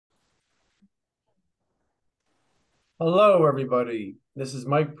Hello, everybody. This is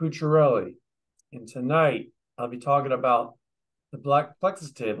Mike Pucciarelli, and tonight I'll be talking about the Black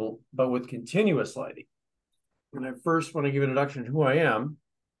Plexus table, but with continuous lighting. And I first want to give an introduction to who I am.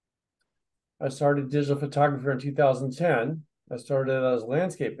 I started digital photography in 2010. I started as a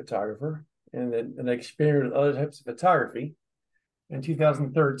landscape photographer, and then I experimented with other types of photography. In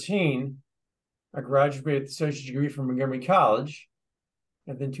 2013, I graduated with a associate's degree from Montgomery College.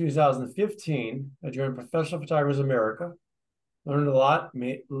 And then 2015, I joined Professional Photographers America. Learned a lot,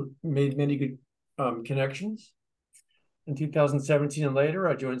 made many good connections. In 2017 and later,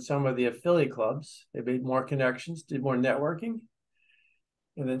 I joined some of the affiliate clubs. They made more connections, did more networking.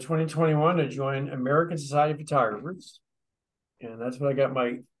 And then 2021, I joined American Society of Photographers. And that's when I got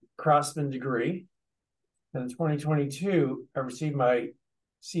my craftsman degree. And in 2022, I received my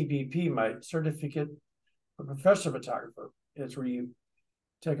CPP, my certificate for professional photographer. It's where you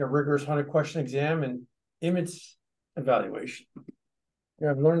take a rigorous 100-question exam and image evaluation. Yeah,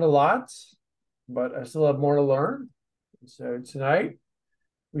 I've learned a lot, but I still have more to learn. So tonight,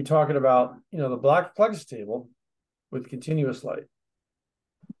 we're talking about, the Black Plexiglass Table with continuous light.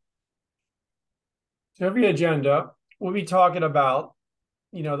 So every agenda, we'll be talking about,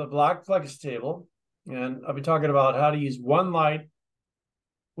 the Black Plexiglass Table, and I'll be talking about how to use one light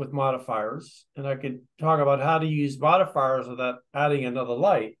with modifiers, and I could talk about how to use modifiers without adding another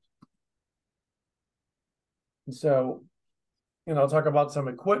light. And so, I'll talk about some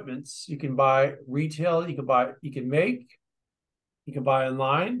equipments you can buy retail, you can buy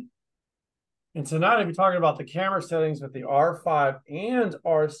online. And tonight I'll be talking about the camera settings with the R5 and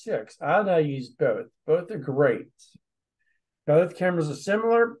R6. I use both. Both are great. Both cameras are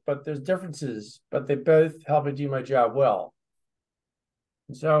similar, but there's differences, but they both help me do my job well.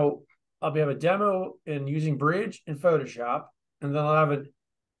 And so I'll have a demo in using Bridge and Photoshop, and then I'll have a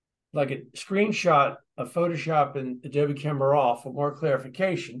screenshot of Photoshop and Adobe Camera Raw for more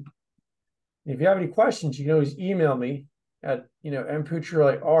clarification. If you have any questions, you can always email me at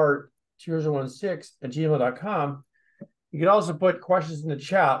mpucciarelliart2016@gmail.com. You can also put questions in the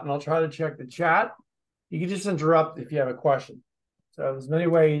chat, and I'll try to check the chat. You can just interrupt if you have a question. So there's many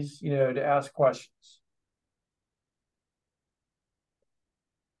ways, to ask questions.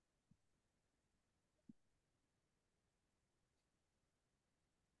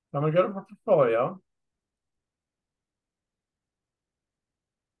 I'm going to go to portfolio.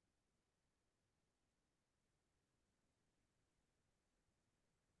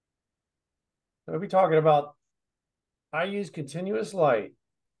 I'll be talking about, I use continuous light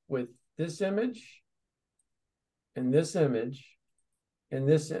with this image and this image and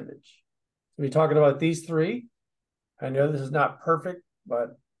this image. We'll be talking about these three. I know this is not perfect,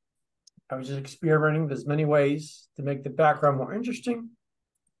 but I was just experimenting. There's many ways to make the background more interesting.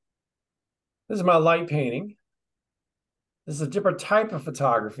 This is my light painting. This is a different type of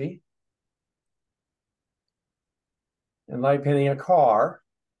photography. And light painting a car.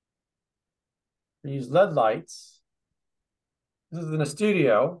 We use LED lights. This is in a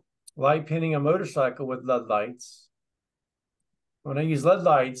studio, light painting a motorcycle with LED lights. When I use LED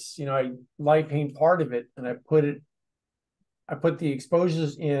lights, I light paint part of it, and I put the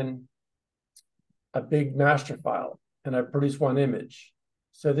exposures in a big master file, and I produce one image.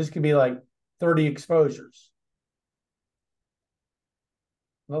 So this could be like 30 exposures.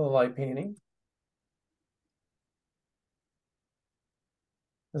 Another light painting.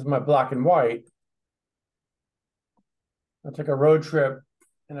 This is my black and white. I took a road trip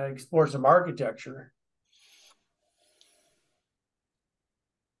and I explored some architecture.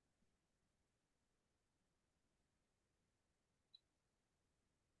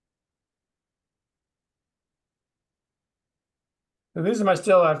 So these are my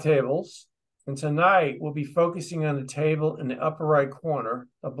still life tables. And tonight we'll be focusing on the table in the upper right corner,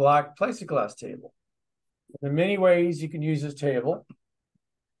 the Black Plexiglass Table. There are many ways you can use this table.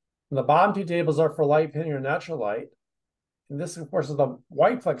 And the bottom two tables are for light painting or natural light. And this, of course, is the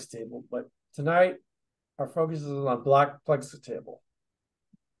white Plex table, but tonight our focus is on the Black Plex table.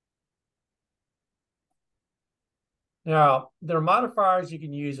 Now, there are modifiers you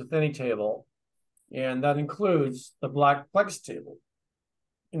can use with any table, and that includes the Black Plex table.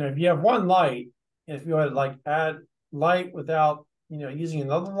 If you have one light, if you want to add light without using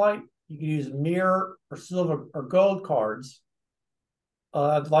another light, you can use mirror or silver or gold cards.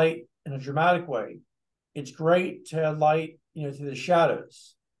 Add light in a dramatic way. It's great to add light, to the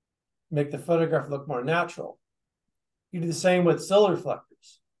shadows, make the photograph look more natural. You do the same with silver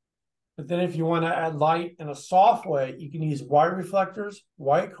reflectors. But then if you want to add light in a soft way, you can use white reflectors,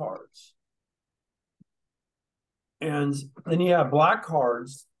 white cards. And then you have black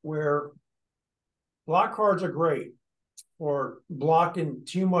cards, where black cards are great. for blocking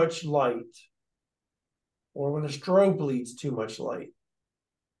too much light or when a strobe bleeds too much light.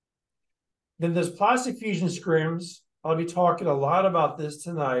 Then there's plastic fusion scrims. I'll be talking a lot about this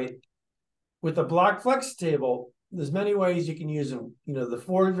tonight. With the Black Flex table, there's many ways you can use them. You know, the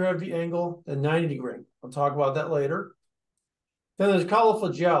 40-degree angle, the 90-degree. I'll talk about that later. Then there's colorful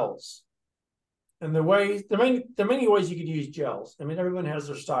gels. And there are many ways you could use gels. I mean, everyone has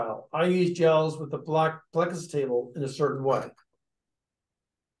their style. I use gels with the Black Plexiglass table in a certain way.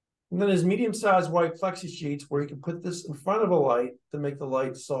 And then there's medium-sized white flexi sheets where you can put this in front of a light to make the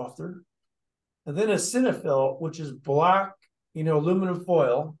light softer. And then a Cinefill, which is black, aluminum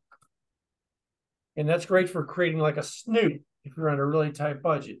foil. And that's great for creating like a snoot if you're on a really tight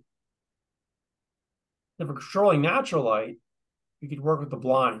budget. If for controlling natural light, you could work with the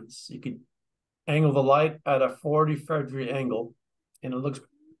blinds. You could angle the light at a 45-degree angle, and it looks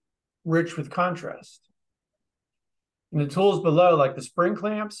rich with contrast. And the tools below, like the spring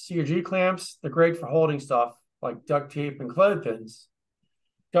clamps, CRG clamps, they're great for holding stuff like duct tape and clothespins.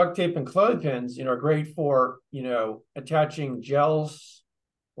 Duct tape and clothespins, are great for, attaching gels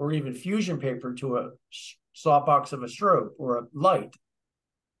or even fusion paper to a softbox of a strobe or a light.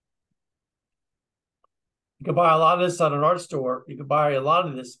 You can buy a lot of this at an art store. You can buy a lot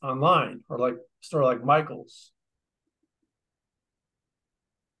of this online or like a store like Michael's.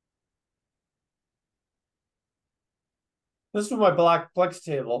 This is what my Black Plex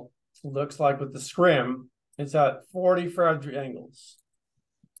table looks like with the scrim. It's at 45-degree angles,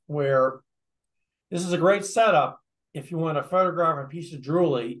 where this is a great setup. If you want to photograph a piece of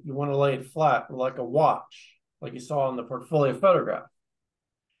jewelry, you want to lay it flat like a watch, like you saw in the portfolio photograph.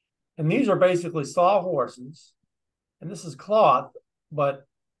 And these are basically sawhorses, and this is cloth, but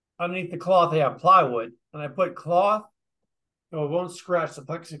underneath the cloth they have plywood, and I put cloth so it won't scratch the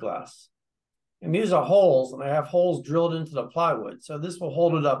plexiglass. And these are holes, and I have holes drilled into the plywood, so this will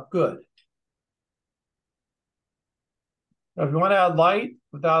hold it up good. Now, if you want to add light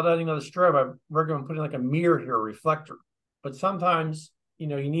without adding another strobe, I recommend putting like a mirror here, a reflector. But sometimes, you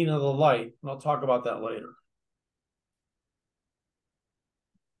need another light, and I'll talk about that later.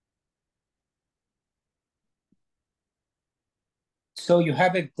 So you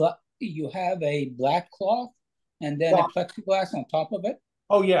have a black cloth and then a plexiglass on top of it?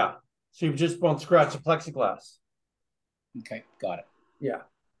 Oh, yeah. So you just won't scratch the plexiglass. Okay, got it. Yeah.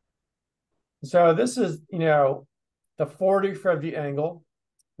 So this is, the 40-degree angle,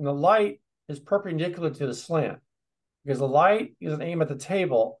 and the light is perpendicular to the slant because the light is an aim at the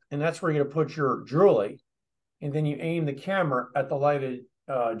table, and that's where you're going to put your jewelry, and then you aim the camera at the lighted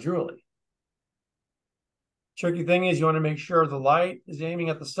jewelry. Tricky thing is you want to make sure the light is aiming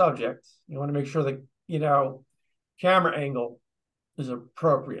at the subject. You want to make sure the camera angle is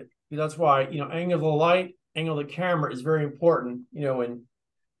appropriate. That's why angle the light, angle the camera is very important. In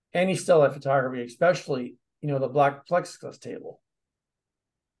any still life photography, especially the Black Plexiglass table.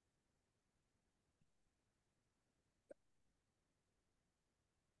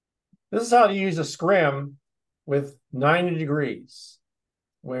 This is how to use a scrim with 90 degrees,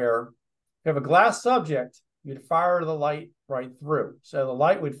 where you have a glass subject, you'd fire the light right through. So the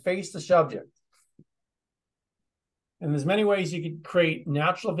light would face the subject. And there's many ways you could create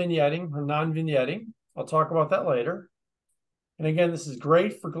natural vignetting or non-vignetting. I'll talk about that later. And again, this is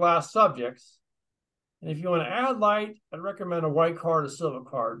great for glass subjects. And if you want to add light, I'd recommend a white card or silver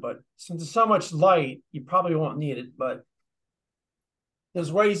card. But since there's so much light, you probably won't need it. But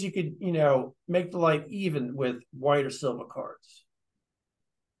there's ways you could, make the light even with white or silver cards.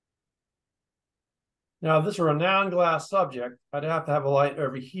 Now, if this were a non-glass subject, I'd have to have a light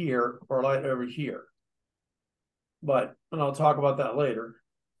over here or a light over here. And I'll talk about that later.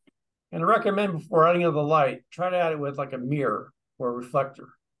 And I recommend before adding the light, try to add it with like a mirror or a reflector.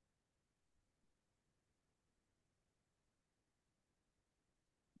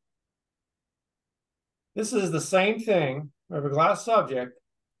 This is the same thing. We have a glass subject.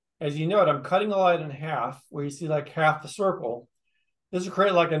 As you note, I'm cutting the light in half, where you see like half the circle. This will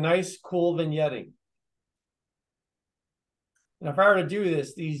create like a nice, cool vignetting. And if I were to do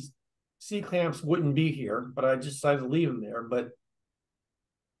this, these C-clamps wouldn't be here, but I just decided to leave them there.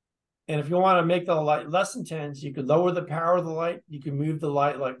 And if you want to make the light less intense, you could lower the power of the light. You can move the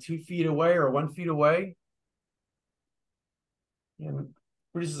light like 2 feet away or 1 feet away. And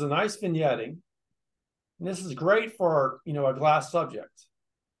produces a nice vignetting. And this is great for, a glass subject.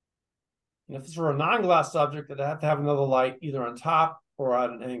 And if this were a non-glass subject, I'd have to have another light either on top or at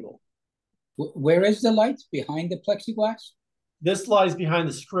an angle. Where is the light? Behind the plexiglass? This lies behind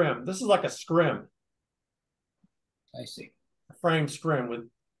the scrim. This is like a scrim. I see. A frame scrim with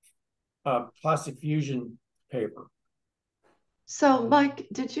plastic fusion paper. So, Mike,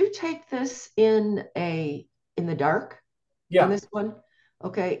 did you take this in the dark on Yeah. this one?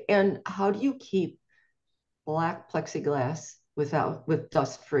 Okay. And how do you keep black plexiglass with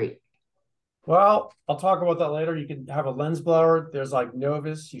dust free? Well, I'll talk about that later. You can have a lens blower. There's like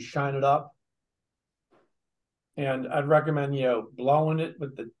Novus, you shine it up. And I'd recommend, blowing it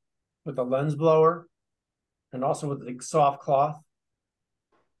with the lens blower and also with the soft cloth.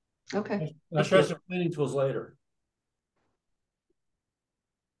 Okay. And I'll Thank show you you. some cleaning tools later.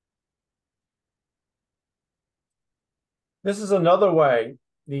 This is another way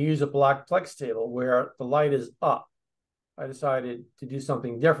to use a black plex table where the light is up. I decided to do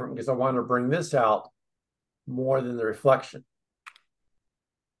something different because I wanted to bring this out more than the reflection.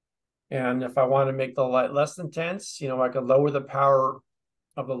 And if I want to make the light less intense, I could lower the power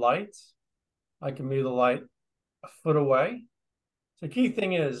of the light. I can move the light a foot away. So the key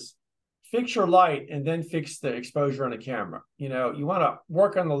thing is fix your light and then fix the exposure on the camera. You want to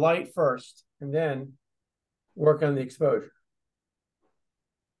work on the light first and then work on the exposure.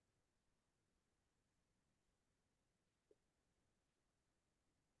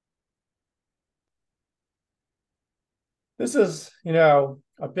 This is,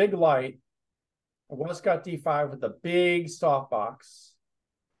 a big light, a Westcott D5 with a big softbox.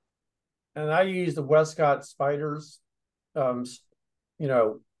 And I use the Westcott Spiders, you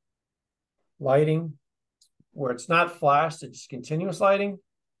know, lighting where it's not flashed, it's continuous lighting.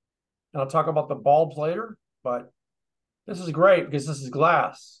 And I'll talk about the bulbs later, but this is great because this is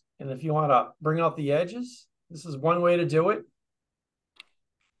glass. And if you want to bring out the edges, this is one way to do it.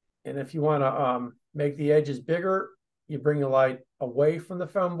 And if you want to make the edges bigger, you bring the light away from the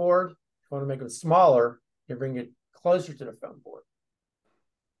foam board. If you want to make them smaller, you bring it closer to the foam board.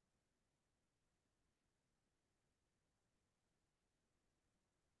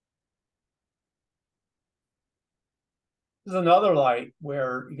 This is another light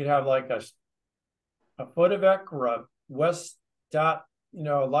where you could have like a Photovec or a West dot,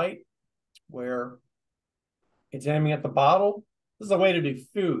 light where it's aiming at the bottle. This is a way to do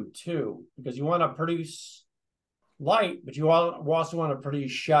food too, because you want to produce light, but you also want to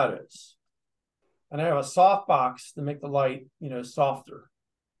produce shadows. And I have a soft box to make the light, softer.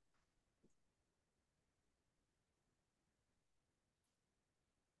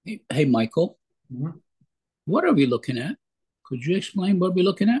 Hey, Michael, what are we looking at? Could you explain what we're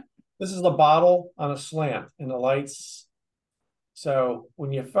looking at? This is the bottle on a slant and the lights. So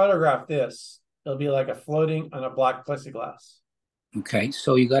when you photograph this, it'll be like a floating on a black plexiglass. Okay,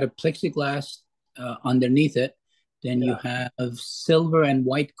 so you got a plexiglass underneath it. Then you have silver and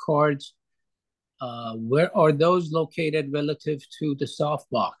white cards. Where are those located relative to the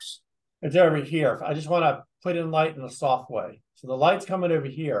softbox? It's over here. I just want to put in light in a soft way. So the light's coming over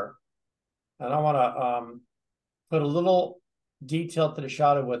here, and I want to put a little detail to the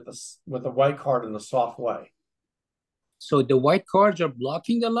shadow with the white card in the soft way. So the white cards are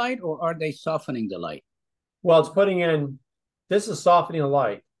blocking the light, or are they softening the light? Well, it's putting in. This is softening the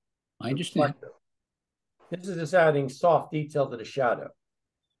light. I understand. This is just adding soft detail to the shadow.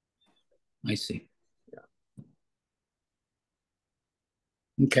 I see. Yeah.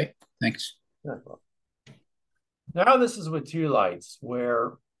 Okay, thanks. Now this is with two lights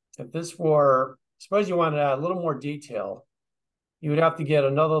where if this were, suppose you wanted to add a little more detail, you would have to get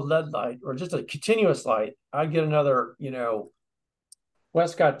another LED light or just a continuous light. I'd get another,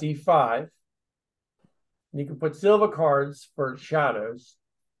 Westcott D5. And you can put silver cards for shadows,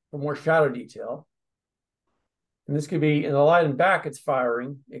 for more shadow detail. And this could be in the light and back it's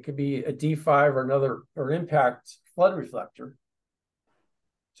firing. It could be a D5 or an impact flood reflector.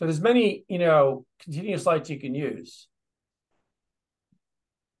 So there's many, continuous lights you can use.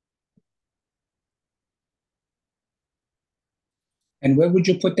 And where would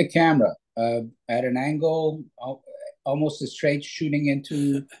you put the camera? At an angle, almost a straight shooting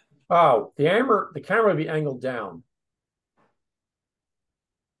into. Oh, the camera would be angled down.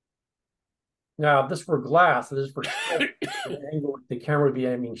 Now, if this were glass, this for the camera would be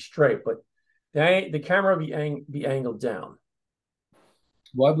aiming straight, but the camera would be angled down.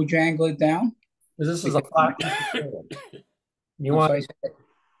 Why would you angle it down? Because this is a flat piece of film. You want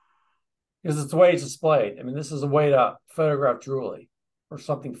because it's the way it's displayed. I mean, this is a way to photograph jewelry or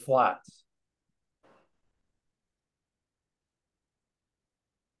something flat.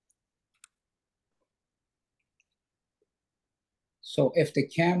 So if the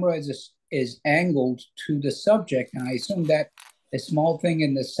camera is angled to the subject, and I assume that a small thing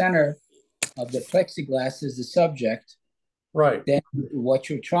in the center of the plexiglass is the subject, right? Then what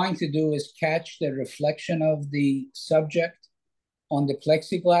you're trying to do is catch the reflection of the subject on the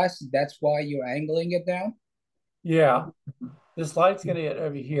plexiglass. That's why you're angling it down? Yeah. this light's going to get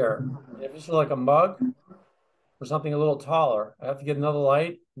over here. If it's like a mug or something a little taller, I have to get another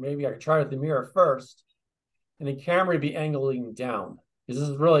light. Maybe I could try it with the mirror first, and the camera would be angling down because this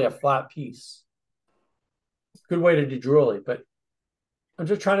is really a flat piece. Good way to do jewelry, but I'm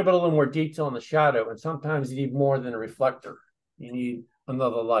just trying to put a little more detail in the shadow, and sometimes you need more than a reflector. You need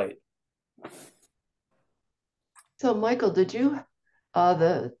another light. So Michael, did you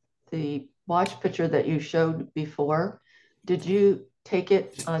the watch picture that you showed before, did you take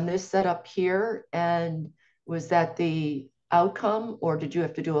it on this setup here, and was that the outcome, or did you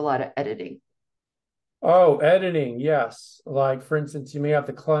have to do a lot of editing? Oh, editing, yes. Like for instance, you may have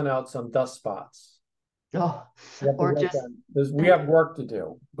to clean out some dust spots. Oh, You have to or work just on this. We have work to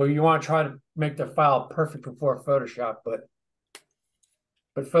do, but you want to try to make the file perfect before Photoshop. But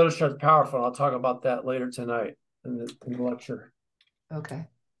Photoshop's powerful. I'll talk about that later tonight in the lecture. okay.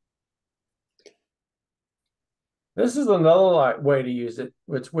 This is another way to use it.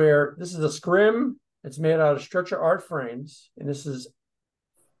 It's where this is a scrim. It's made out of structure art frames, and this is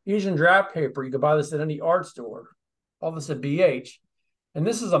Asian draft paper. You can buy this at any art store. All this at BH, and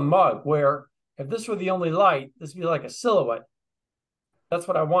this is a mug where if this were the only light, this would be like a silhouette. That's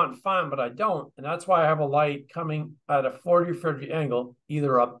what I want and find, but I don't, and that's why I have a light coming at a 40 or 50 angle,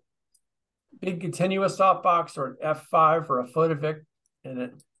 either a big continuous softbox or an F5 or a Photovic, and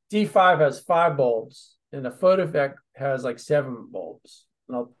a D5 has 5 bulbs, and a Photovic has like 7 bulbs.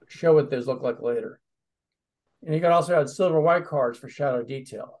 And I'll show what those look like later. And you can also add silver white cards for shadow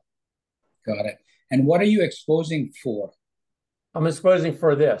detail. Got it. And what are you exposing for? I'm exposing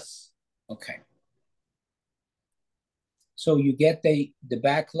for this. Okay. So you get the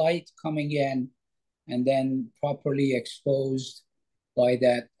backlight coming in and then properly exposed by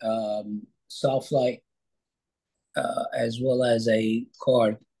that soft light as well as a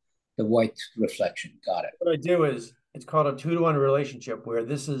card, the white reflection. Got it. What I do is it's called a 2-to-1 relationship where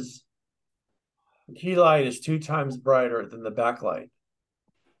this is the key light is 2 times brighter than the backlight.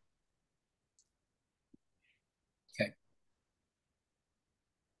 Okay.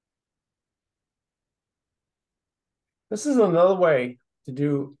 This is another way to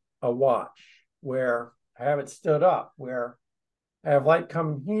do a watch where I have it stood up, where I have light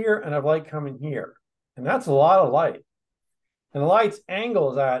coming here and I have light coming here. And that's a lot of light. And the light's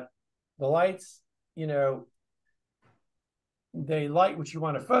angle is at the lights, you know, they light what you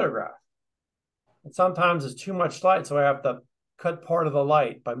want to photograph. And sometimes it's too much light, so I have to cut part of the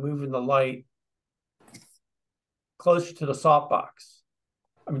light by moving the light closer to the softbox.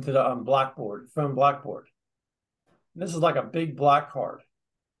 I mean, to the blackboard, foam blackboard. And this is like a big black card.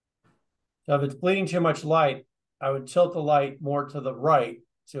 So if it's bleeding too much light, I would tilt the light more to the right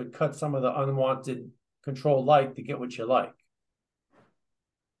so it cuts some of the unwanted controlled light to get what you like.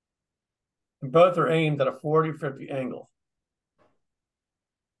 And both are aimed at a 40 or 50 angle.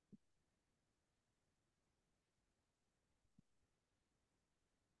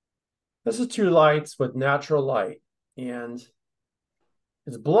 This is 2 lights with natural light, and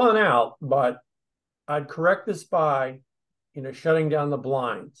it's blown out, but I'd correct this by, shutting down the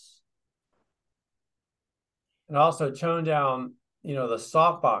blinds. And also tone down, the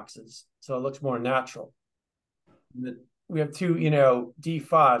soft boxes so it looks more natural. We have 2,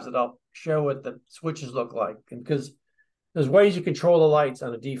 D5s that I'll show what the switches look like. And because there's ways you control the lights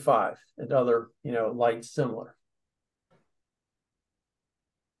on a D5 and other, lights similar.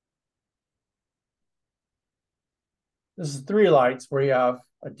 This is 3 lights where you have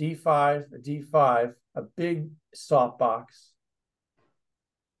a D5, a big softbox.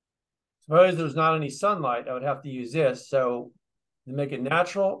 Suppose there's not any sunlight, I would have to use this. So to make it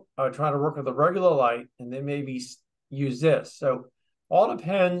natural, I would try to work with a regular light and then maybe use this. So all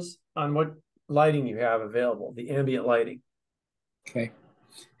depends on what lighting you have available, the ambient lighting. Okay.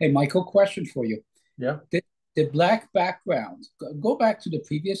 Hey, Michael, question for you. Yeah. The black background, go back to the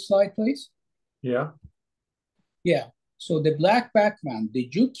previous slide, please. Yeah. Yeah. So the black background,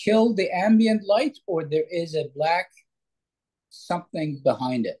 did you kill the ambient light or there is a black something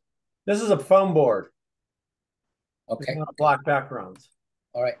behind it? This is a foam board. Okay. It's not black backgrounds.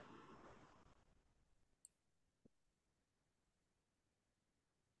 All right.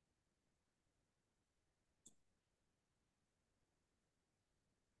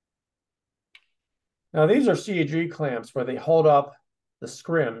 Now these are CAG clamps where they hold up the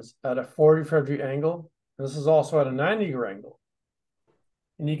scrims at a 40-degree angle. And this is also at a 90-degree angle.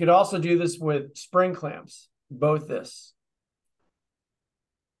 And you could also do this with spring clamps, both this.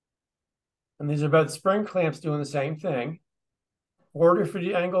 And these are both spring clamps doing the same thing,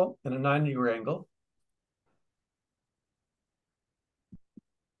 40-degree angle and a 90-degree angle.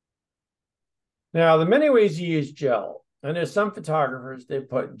 Now, the many ways you use gel. I know some photographers, they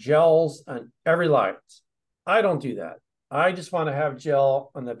put gels on every light. I don't do that. I just want to have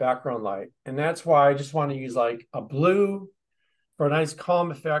gel on the background light. And that's why I just want to use like a blue for a nice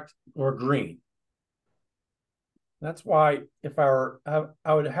calm effect or green. That's why if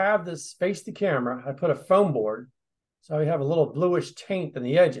I would have this face the camera, I put a foam board. So I have a little bluish taint in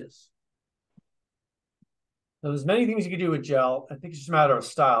the edges. So there's many things you can do with gel. I think it's just a matter of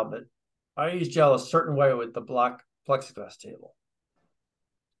style, but I use gel a certain way with the Black Plexiglass Table.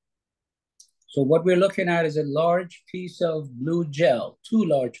 So what we're looking at is a large piece of blue gel, two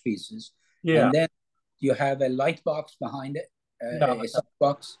large pieces. Yeah. And then you have a light box behind it, a soft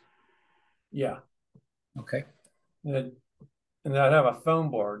box. Yeah. Okay. And I'd have a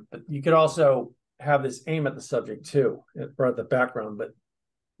foam board, but you could also have this aim at the subject too, or at the background, but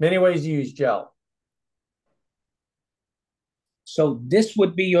many ways to use gel. So this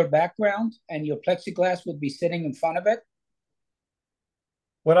would be your background and your plexiglass would be sitting in front of it?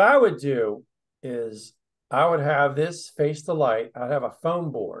 What I would do is I would have this face the light. I'd have a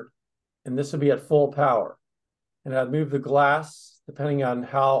foam board, and this would be at full power. And I'd move the glass depending on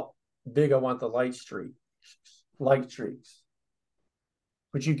how big I want the light streaks.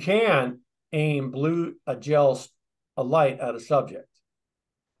 But you can aim a light at a subject.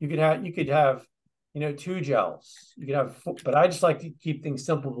 You could have two gels. You could have, but I just like to keep things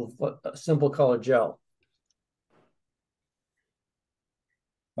simple with a simple color gel.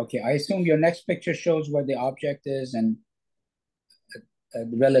 Okay, I assume your next picture shows where the object is and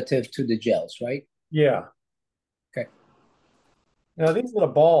relative to the gels, right? Yeah. Okay. Now these are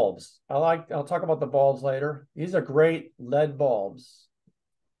the bulbs. I'll talk about the bulbs later. These are great LED bulbs.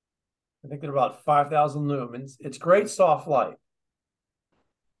 I think they're about 5,000 lumens. It's great soft light.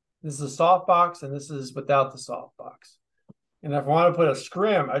 This is a soft box, and this is without the soft box. And if I want to put a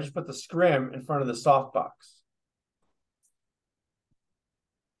scrim, I just put the scrim in front of the soft box.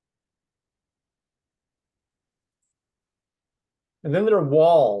 And then there are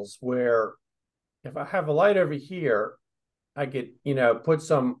walls where if I have a light over here, I could, put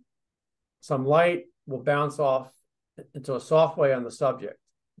some light will bounce off into a soft way on the subject.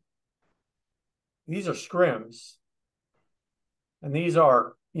 These are scrims. And these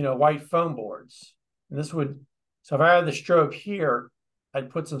are, white foam boards. And so if I had the strobe here,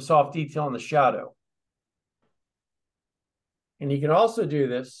 I'd put some soft detail in the shadow. And you can also do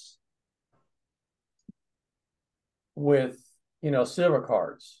this with, silver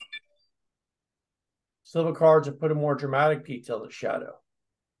cards. Silver cards will put a more dramatic detail to shadow.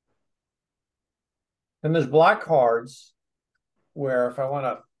 Then there's black cards where if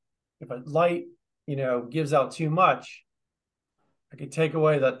a light, gives out too much, I could take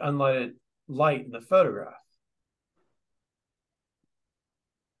away that unlighted light in the photograph.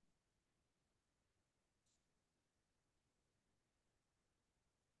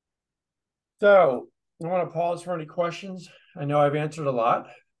 So I want to pause for any questions. I know I've answered a lot.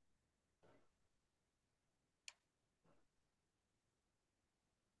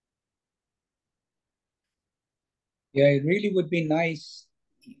 Yeah, it really would be nice,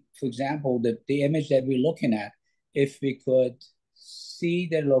 for example, the image that we're looking at, if we could see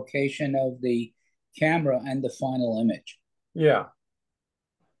the location of the camera and the final image. Yeah.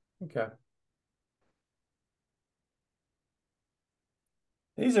 Okay.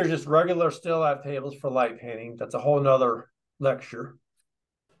 These are just regular still life tables for light painting. That's a whole nother lecture.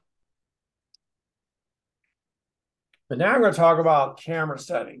 But now I'm going to talk about camera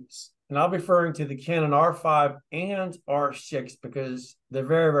settings. And I'll be referring to the Canon R5 and R6 because they're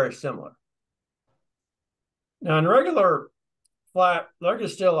very, very similar. Now, in regular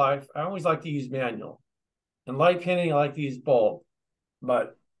still life, I always like to use manual. In light painting, I like to use bulb.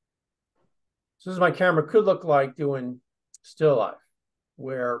 But this is my camera could look like doing still life,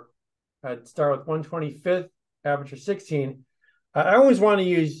 where I'd start with 125th, aperture 16. I always want to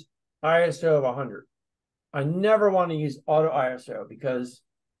use ISO of 100. I never want to use auto ISO because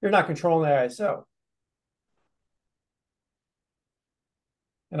you're not controlling the ISO.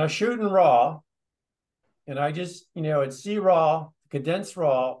 And I shoot in RAW, and I just, it's C RAW, condensed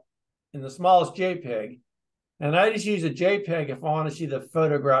RAW, in the smallest JPEG. And I just use a JPEG if I want to see the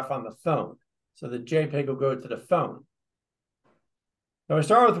photograph on the phone. So the JPEG will go to the phone. So I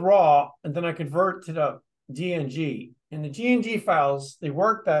start with RAW, and then I convert to the DNG. And the DNG files, they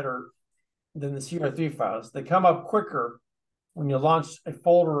work better than the CR3 files. They come up quicker when you launch a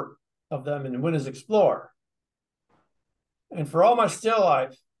folder of them in Windows Explorer. And for all my still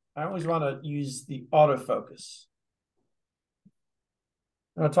life, I always want to use the autofocus.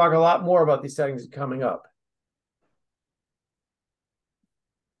 I'm going to talk a lot more about these settings coming up.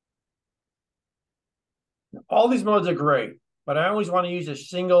 all these modes are great, but I always want to use a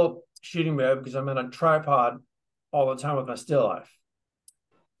single shooting mode because I'm in a tripod all the time with my still life.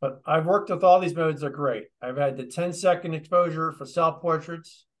 But I've worked with all these modes, they're great. I've had the 10-second exposure for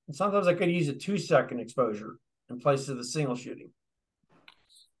self-portraits, and sometimes I could use a 2-second exposure in place of the single shooting.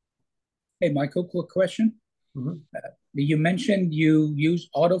 Hey, Michael, quick question. You mentioned you use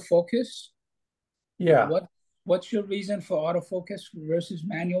autofocus. Yeah. What's your reason for autofocus versus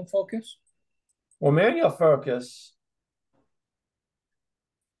manual focus? Well, manual focus,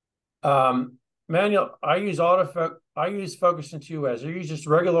 I use focus in 2 ways. I use just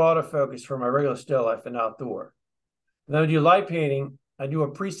regular autofocus for my regular still life and outdoor. And then I do light painting. I do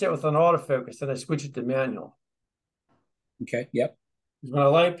a preset with an autofocus, then I switch it to manual. Okay, yep. Because when I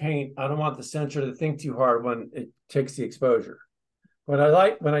light paint, I don't want the sensor to think too hard when it takes the exposure. When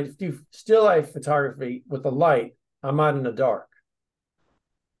I do still life photography with the light, I'm out in the dark.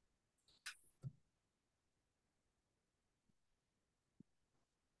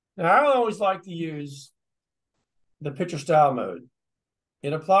 Now, I always like to use the picture style mode.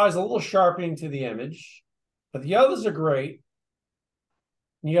 It applies a little sharpening to the image, but the others are great.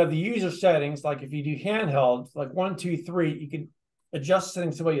 And you have the user settings, like if you do handheld, like 1, 2, 3, you can adjust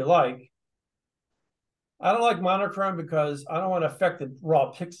settings the way you like. I don't like monochrome because I don't want to affect the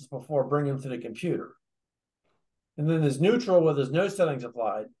raw pixels before bringing them to the computer. And then there's neutral where there's no settings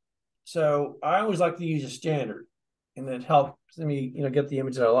applied. So I always like to use a standard, and it helps me, get the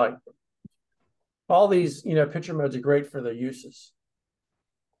image that I like. All these, picture modes are great for their uses.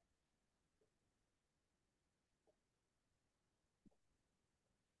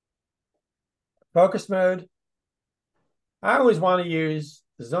 Focus mode. I always want to use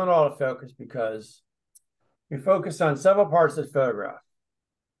the zone autofocus because we focus on several parts of the photograph.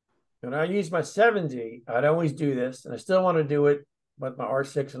 When I use my 7D, I'd always do this, and I still want to do it with my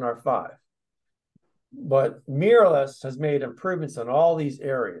R6 and R5. But mirrorless has made improvements on all these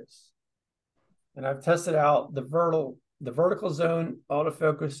areas. And I've tested out the vertical zone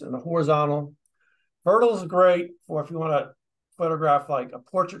autofocus and the horizontal. Vertical is great for if you want to photograph like a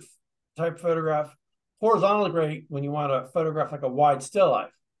portrait type photograph. Horizontal is great when you want to photograph like a wide still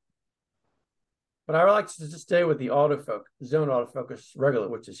life. But I would like to just stay with the zone autofocus regular,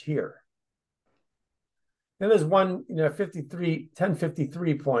 which is here. Then there's one,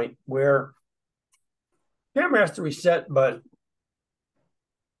 1053 point where camera has to reset, but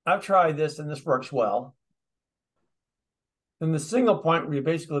I've tried this and this works well. Then the single point where you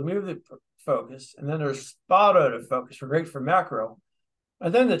basically move the focus, and then there's spot autofocus, great for macro.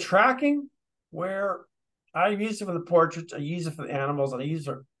 And then the tracking, where I use it for the portraits, I use it for the animals, and I use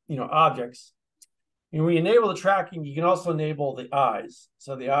it for, objects. And when you enable the tracking, you can also enable the eyes.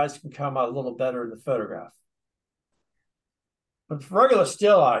 So the eyes can come out a little better in the photograph. But for regular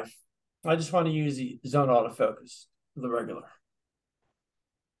still life, I just want to use the zone autofocus for the regular.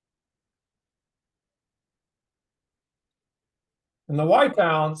 And the white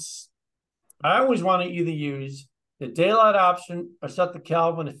balance, I always want to either use the daylight option or set the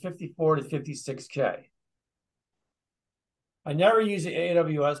Kelvin at 54 to 56K. I never use the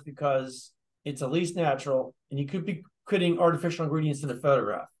AWS because it's the least natural, and you could be putting artificial ingredients in the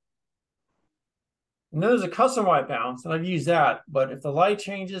photograph. And then there's a custom white balance, and I've used that. But if the light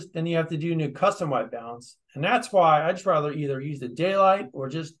changes, then you have to do new custom white balance. And that's why I'd just rather either use the daylight or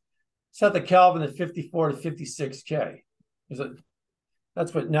just set the Kelvin at 54 to 56K.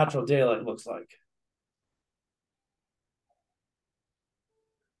 That's what natural daylight looks like.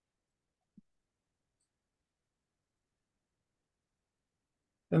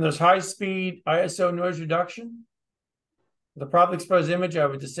 Then there's high-speed ISO noise reduction. The properly exposed image, I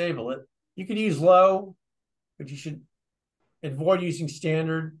would disable it. You could use low, but you should avoid using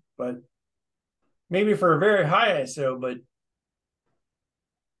standard. But maybe for a very high ISO, but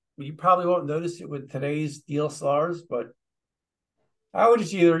you probably won't notice it with today's DSLRs. But I would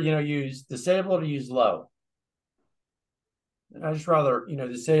just either use disable or use low. And I just rather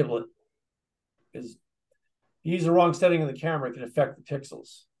disable it because you use the wrong setting of the camera, it can affect the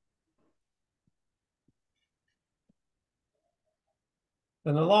pixels.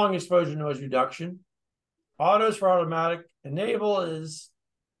 Then the long exposure noise reduction. Autos for automatic. Enable is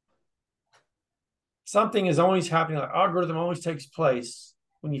something is always happening. Like algorithm always takes place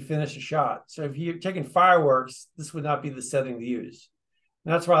when you finish a shot. So if you're taking fireworks, this would not be the setting to use.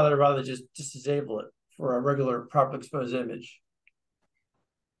 And that's why I'd rather just disable it for a regular properly exposed image.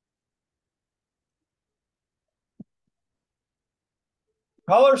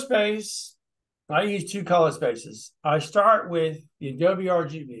 Color space, I use 2 color spaces. I start with the Adobe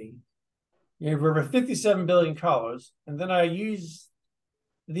RGB. You have over 57 billion colors, and then I use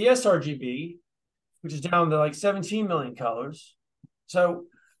the sRGB which is down to like 17 million colors. So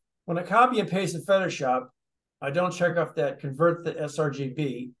when I copy and paste in Photoshop, I don't check off that convert the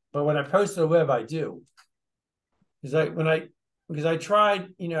sRGB, but when I post to the web, I do. Because I tried,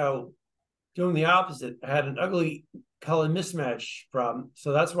 doing the opposite. I had an ugly color mismatch problem.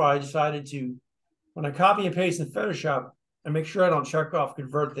 So that's why I decided to, when I copy and paste in Photoshop, I make sure I don't check off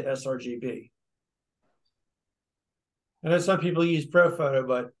convert the sRGB. I know some people use ProPhoto,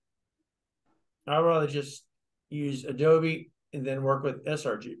 but I'd rather just use Adobe and then work with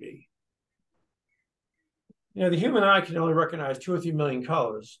sRGB. The human eye can only recognize 2 or 3 million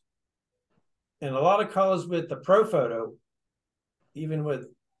colors. And a lot of colors with the ProPhoto, even with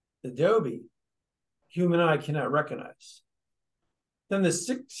Adobe, human eye cannot recognize. Then the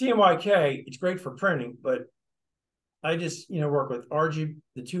CMYK, it's great for printing, but I just work with RGB,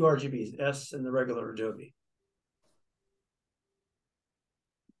 the 2 RGBs, S and the regular Adobe.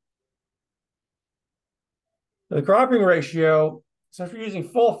 The cropping ratio, so if you're using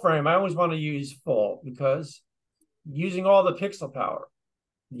full frame, I always want to use full because using all the pixel power.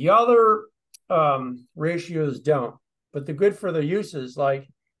 The other ratios don't, but the good for the uses, like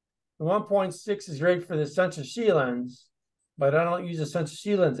the 1.6 is great for the sensor C lens, but I don't use a sensor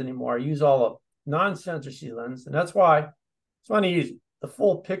C lens anymore. I use all the non-sensor C lens, and that's why it's fun to use the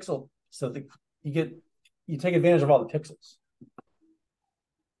full pixel so that you take advantage of all the pixels.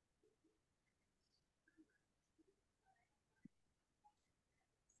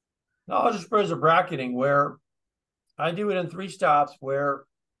 Now I'll just propose a bracketing where I do it in 3 stops, where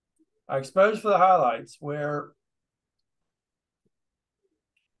I expose for the highlights,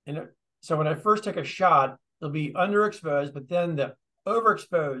 so when I first take a shot, it'll be underexposed, but then the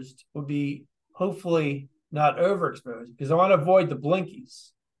overexposed will be hopefully not overexposed because I want to avoid the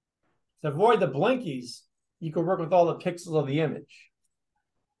blinkies. To avoid the blinkies, you can work with all the pixels of the image.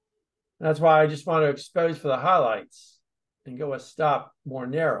 And that's why I just want to expose for the highlights and go a stop more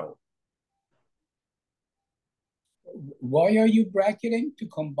narrow. Why are you bracketing? To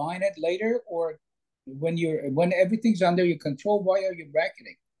combine it later, or when everything's under your control, why are you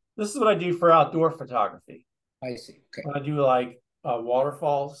bracketing? This is what I do for outdoor photography. I see. Okay. When I do like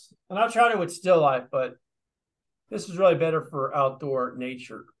waterfalls, and I'll try to with still life, but this is really better for outdoor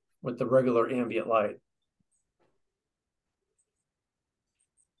nature with the regular ambient light.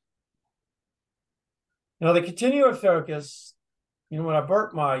 Now the continuous focus, when I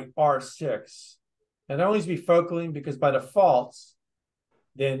burnt my R6, it always be focaling because by default,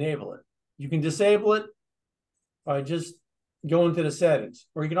 they enable it. You can disable it by just going to the settings,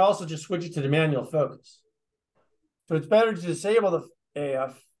 or you can also just switch it to the manual focus. So it's better to disable the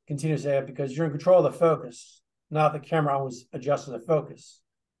AF, continuous AF, because you're in control of the focus, not the camera always adjusting the focus.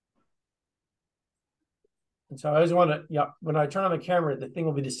 And so I always want to, when I turn on the camera, the thing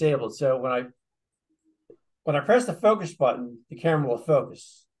will be disabled. So when I press the focus button, the camera will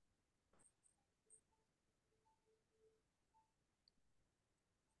focus.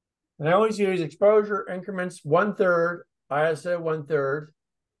 And I always use exposure increments 1/3, ISO 1/3.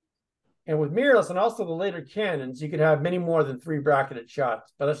 And with mirrorless and also the later Canons, you could have many more than 3 bracketed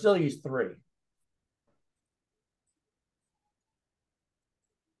shots, but I still use 3.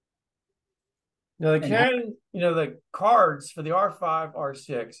 Now the Canon, the cards for the R5,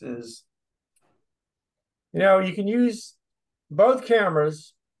 R6 is, you can use both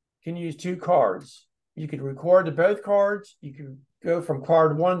cameras, can use 2 cards. You could record to both cards. You can go from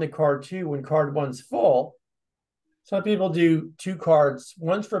card 1 to card 2 when card 1's full. Some people do 2 cards.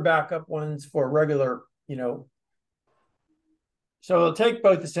 One's for backup, one's for regular, So it'll take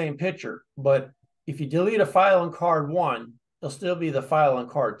both the same picture, but if you delete a file on card 1, it'll still be the file on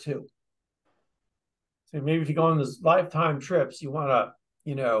card 2. So maybe if you go on those lifetime trips, you want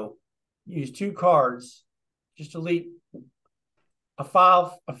to, use 2 cards, just delete a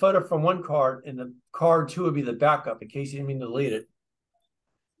photo from one card, and the card 2 would be the backup in case you didn't mean to delete it.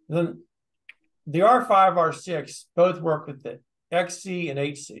 And then the R5, R6 both work with the XC and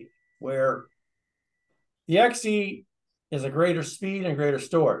HC, where the XC is a greater speed and greater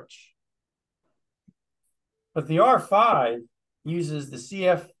storage. But the R5 uses the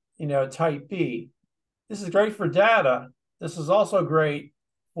CF, type B. This is great for data. This is also great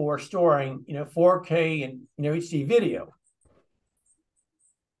for storing, 4K and, HD video.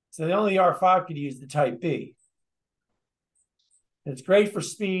 So the only R5 could use the type B. It's great for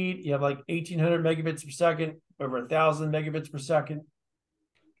speed. You have like 1,800 megabits per second, over 1,000 megabits per second.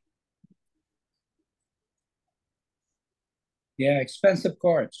 Yeah, expensive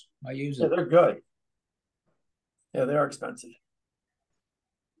cards. I use Yeah, them. they're good. Yeah, they are expensive.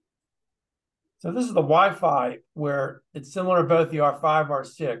 So this is the Wi-Fi where it's similar to both the R5,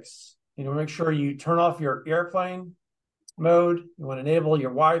 R6. make sure you turn off your airplane mode. You want to enable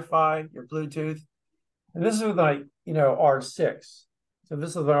your Wi-Fi, your Bluetooth. And this is with my, R6. So this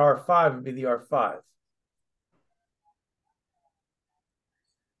is the R5 would be the R5.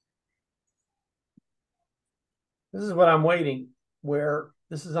 This is what I'm waiting, where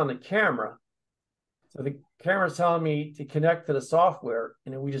this is on the camera. So the camera's telling me to connect to the software,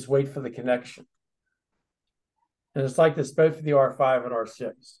 and then we just wait for the connection. And it's like this both for the R5 and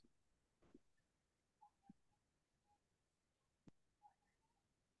R6.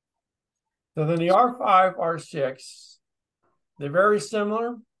 So then the R5, R6, they're very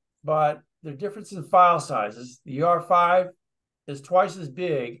similar, but they're difference in file sizes. The R5 is twice as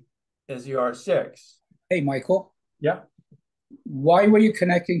big as the R6. Hey, Michael. Yeah. Why were you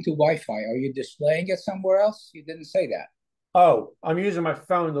connecting to Wi-Fi? Are you displaying it somewhere else? You didn't say that. Oh, I'm using my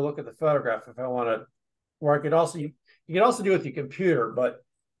phone to look at the photograph if I want to, or I could also, you can also do it with your computer, but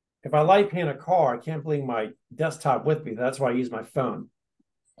if I light paint a car, I can't bring my desktop with me. That's why I use my phone.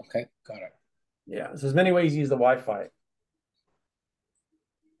 Okay, got it. Yeah, so there's many ways to use the Wi-Fi.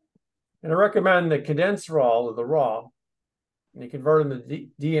 And I recommend the condensed RAW or the RAW, and you convert them to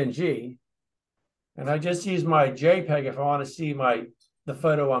DNG. And I just use my JPEG if I want to see the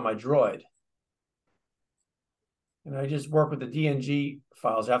photo on my Droid. And I just work with the DNG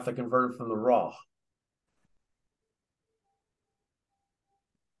files after I convert it from the RAW.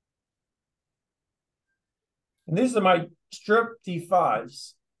 And these are my strip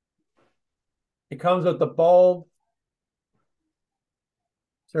D5s. It comes with the bulb.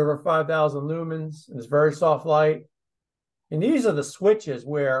 It's over 5,000 lumens, and it's very soft light. And these are the switches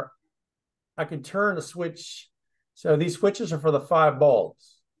where I can turn the switch. So these switches are for the 5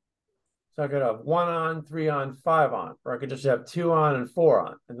 bulbs. So I could have 1 on, 3 on, 5 on, or I could just have 2 on and 4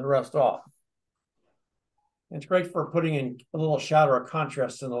 on, and the rest off. And it's great for putting in a little shadow or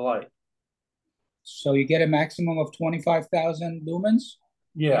contrast in the light. So you get a maximum of 25,000 lumens?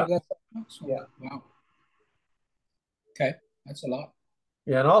 Yeah. Yeah. Wow. Okay, that's a lot.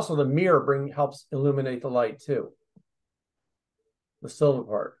 Yeah, and also the mirror helps illuminate the light too. The silver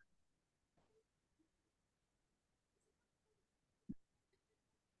part.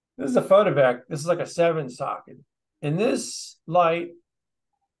 This is a photoback. This is like a 7 socket. In this light,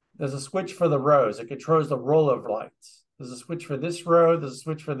 there's a switch for the rows. It controls the rollover lights. There's a switch for this row. There's a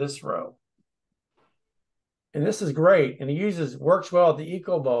switch for this row. And this is great. And it works well with the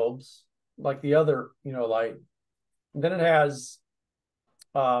eco bulbs, like the other, light. And then it has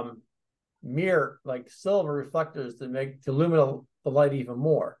mirror, like silver reflectors to illuminate the light even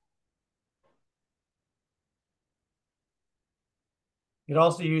more. You can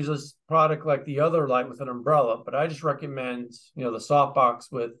also use this product like the other light with an umbrella, but I just recommend, the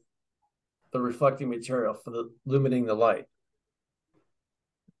softbox with the reflecting material for illuminating the light.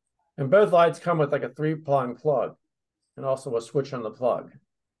 And both lights come with like a 3-prong plug and also a switch on the plug.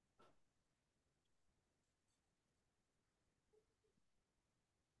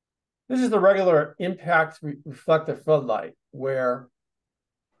 This is the regular impact reflective floodlight so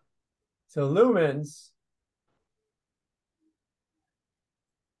lumens,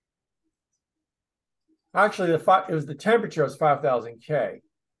 actually the temperature is 5,000 K.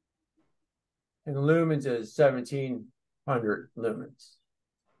 And the lumens is 1,700 lumens.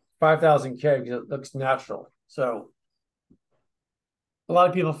 5,000 K because it looks natural. So a lot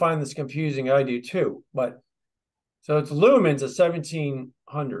of people find this confusing. I do too. So it's lumens of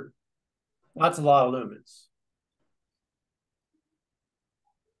 1,700. That's a lot of lumens.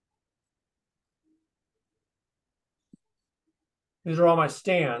 These are all my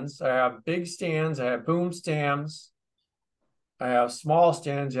stands. I have big stands. I have boom stands. I have small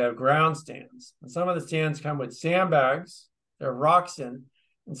stands. I have ground stands. And some of the stands come with sandbags. There are rocks in.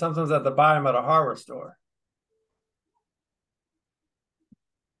 And sometimes I have to buy them at a hardware store.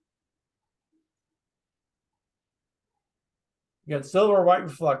 You got silver or white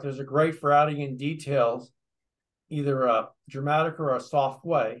reflectors are great for adding in details, either a dramatic or a soft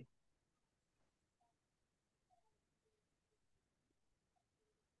way.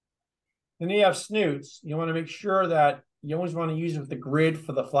 Then you have snoots. You want to make sure that you always want to use it with the grid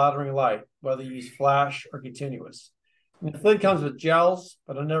for the flattering light, whether you use flash or continuous. And the lid comes with gels,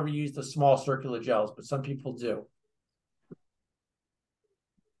 but I never use the small circular gels, but some people do.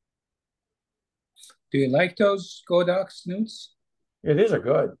 Do you like those Godox snoots? Yeah, these are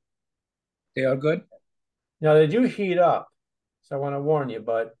good. They are good? Now, they do heat up, so I want to warn you,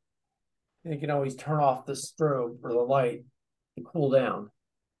 but you can always turn off the strobe or the light to cool down.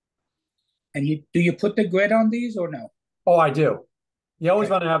 And do you put the grid on these or no? Oh, I do. You always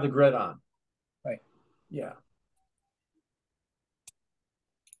want to have the grid on. Right. Yeah.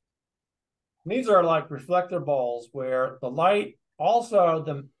 These are like reflector balls where the light,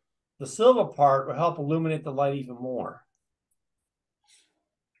 also the silver part will help illuminate the light even more.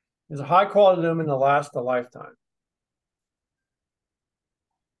 It's a high quality lumen that lasts a lifetime.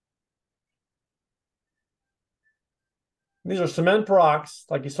 These are cement rocks,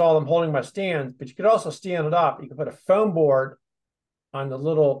 like you saw them holding my stand, but you could also stand it up. You could put a foam board on the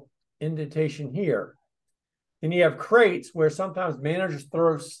little indentation here. Then you have crates where sometimes managers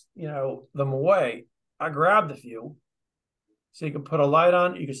throw, them away. I grabbed a few. So you can put a light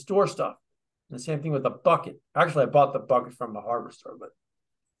on, you can store stuff. And the same thing with the bucket. Actually, I bought the bucket from the hardware store, but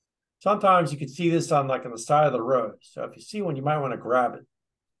sometimes you can see this on the side of the road. So if you see one, you might want to grab it.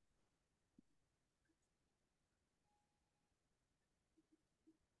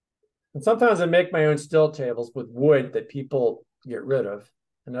 And sometimes I make my own still tables with wood that people get rid of.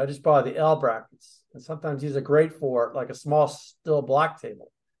 And I just buy the L brackets. And sometimes these are great for like a small still black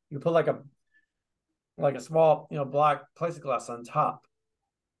table. You put like a small, black plexiglass on top.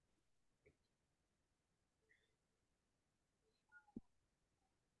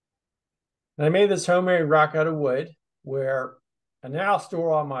 And I made this homemade rack out of wood where I now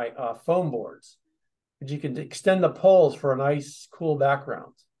store all my foam boards. But you can extend the poles for a nice, cool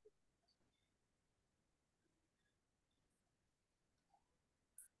background.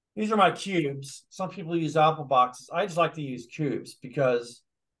 These are my cubes. Some people use apple boxes. I just like to use cubes because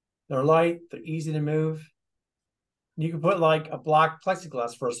they're light, they're easy to move. You can put like a black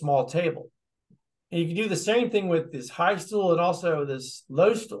plexiglass for a small table. And you can do the same thing with this high stool and also this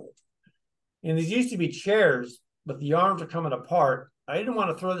low stool. And these used to be chairs, but the arms are coming apart. I didn't want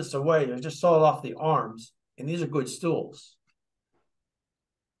to throw this away. I just sawed off the arms, and these are good stools.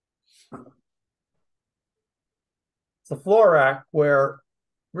 It's a floor rack where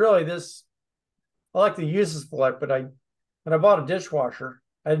really I like to use this for it, but when I bought a dishwasher,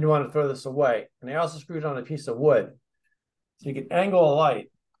 I didn't want to throw this away. And I also screwed on a piece of wood. So you can angle a light.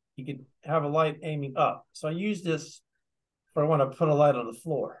 You can have a light aiming up. So I use this if I want to put a light on the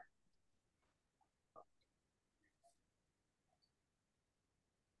floor.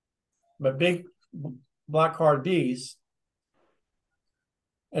 My big black card Bs.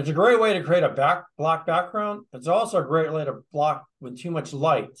 It's a great way to create a black background. It's also a great way to block when too much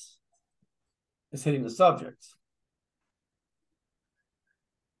light is hitting the subject.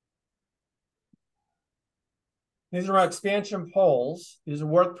 These are my expansion poles. These are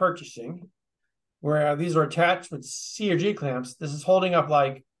worth purchasing, where these are attached with C or G clamps. This is holding up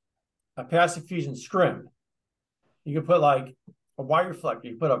like a passive fusion scrim. You can put like a white reflector.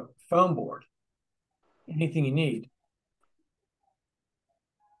 You put a foam board, anything you need.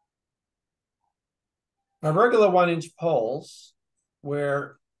 My regular 1-inch poles,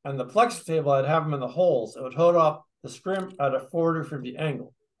 where on the Plex table, I'd have them in the holes. It would hold up the scrim at a 450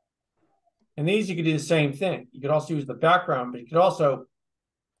 angle. And these, you could do the same thing. You could also use the background, but you could also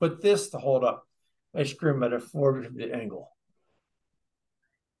put this to hold up a scrim at a 450 angle.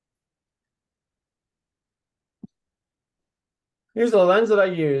 Here's the lens that I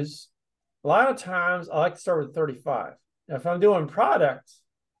use. A lot of times, I like to start with 35. Now, if I'm doing products,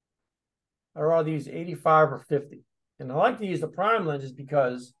 I'd rather use 85 or 50. And I like to use the prime lenses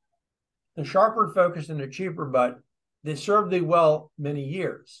because they're sharper in focus and they're cheaper, but they served me well many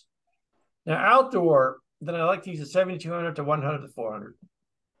years. Now, outdoor, then I like to use a 7200 to 100 to 400.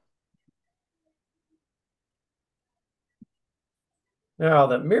 Now,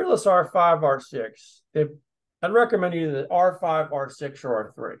 the mirrorless R5, R6, I'd recommend either the R5, R6,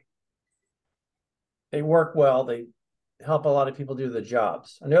 or R3. They work well. They help a lot of people do the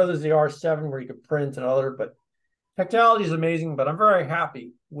jobs. I know there's the R7 where you can print and other, but technology is amazing, but I'm very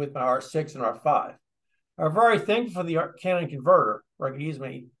happy with my R6 and R5. I'm very thankful for the Canon converter where I can use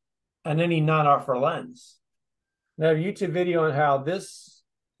my and any non-alpha lens. And I have a YouTube video on how this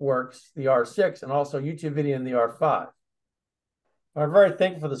works, the R6, and also YouTube video in the R5. I'm very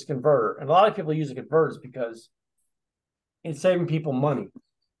thankful for this converter. And a lot of people use the converters because it's saving people money.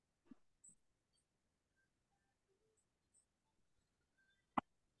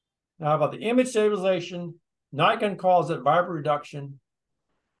 Now about the image stabilization, Nikon calls it vibrate reduction.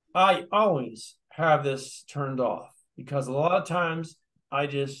 I always have this turned off because a lot of times I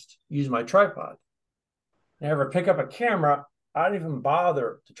just use my tripod. Whenever I pick up a camera, I don't even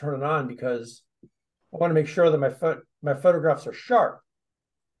bother to turn it on because I want to make sure that my photographs are sharp.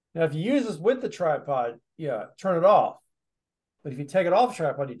 Now, if you use this with the tripod, yeah, turn it off. But if you take it off the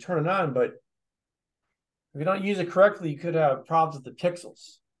tripod, you turn it on. But if you don't use it correctly, you could have problems with the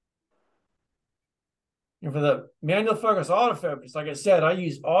pixels. And for the manual focus, autofocus, like I said, I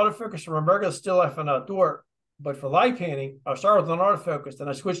use autofocus for my regular still life and outdoor. But for light painting, I start with an autofocus, then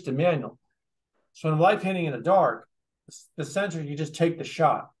I switch to manual. So when I'm light painting in the dark, the sensor, you just take the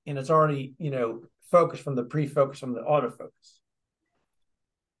shot and it's already, focused from the pre-focus from the autofocus.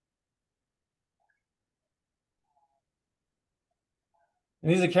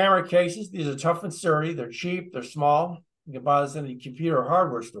 And these are camera cases. These are tough and sturdy. They're cheap. They're small. You can buy this in a computer or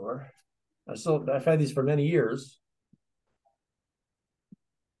hardware store. I've had these for many years.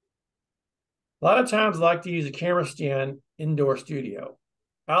 A lot of times I like to use a camera stand indoor studio.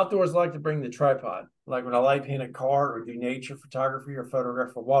 Outdoors, I like to bring the tripod, like when I light paint a car or do nature photography or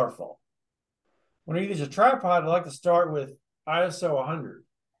photograph a waterfall. When I use a tripod, I like to start with ISO 100.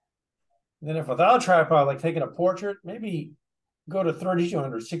 And then if without a tripod, like taking a portrait, maybe go to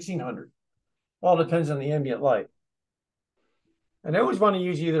 3200, 1600. All depends on the ambient light. And I always want to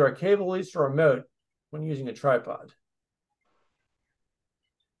use either a cable release or a remote when using a tripod.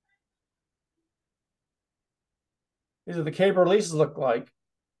 These are the cable releases look like.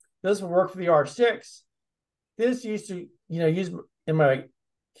 This will work for the R6. This used to, use in my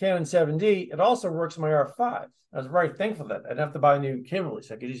Canon 7D. It also works in my R5. I was very thankful that I didn't have to buy a new cable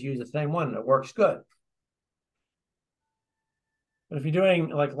release. I could just use the same one and it works good. But if you're doing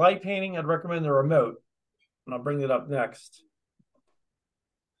like light painting, I'd recommend the remote. And I'll bring that up next.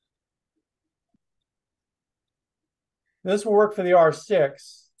 This will work for the R6.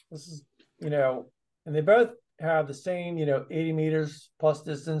 This is, and they both have the same, 80 meters plus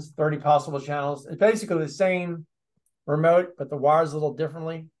distance, 30 possible channels. It's basically the same remote, but the wire's a little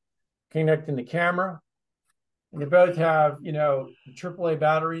differently connecting the camera. And they both have, AAA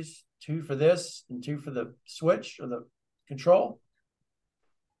batteries, 2 for this and 2 for the switch or the control.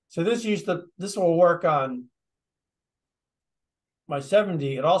 So this will work on my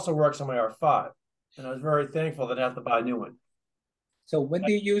 7D. It also works on my R5. And I was very thankful that I have to buy a new one. So when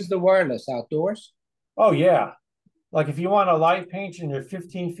do you use the wireless? Outdoors? Oh, yeah. Like if you want a light paint and you're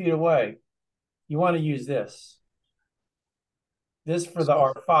 15 feet away, you want to use this. This for the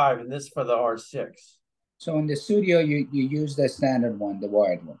R5 and this for the R6. So in the studio, you use the standard one, the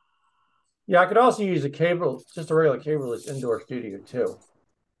wired one. Yeah, I could also use a cable, just a regular cableless indoor studio too.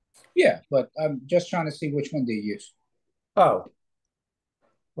 Yeah, but I'm just trying to see which one do you use. Oh,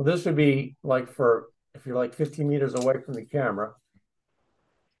 well, this would be like if you're like 15 meters away from the camera.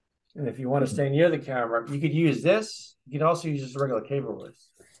 And if you want to stay near the camera, you could use this. You can also use just a regular cableless.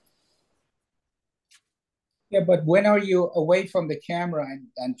 Yeah, but when are you away from the camera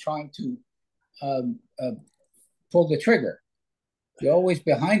and trying to pull the trigger? You're always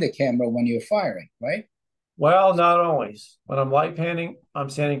behind the camera when you're firing, right? Well, not always. When I'm light painting, I'm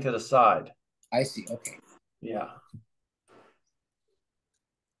standing to the side. I see. Okay. Yeah.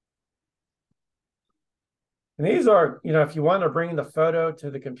 And these are, if you want to bring the photo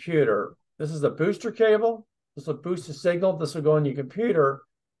to the computer, this is the booster cable. This will boost the signal. This will go in your computer.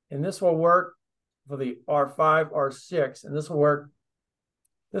 And this will work for the R5, R6. And this will work.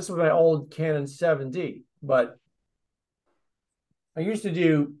 This was my old Canon 7D. But I used to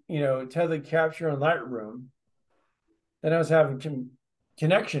do, tethered capture in Lightroom. Then I was having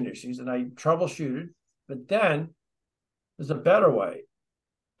connection issues and I troubleshooted. But then there's a better way.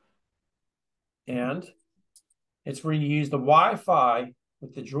 And it's where you use the Wi-Fi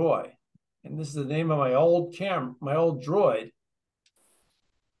with the Droid. And this is the name of my old Droid.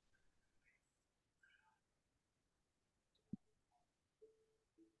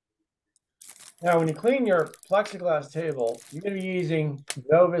 Now, when you clean your plexiglass table, you're going to be using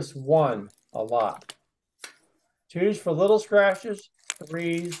Novus 1 a lot. 2's for little scratches,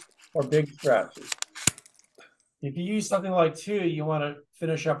 3's for big scratches. If you use something like 2, you want to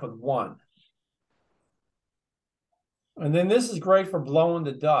finish up with 1. And then this is great for blowing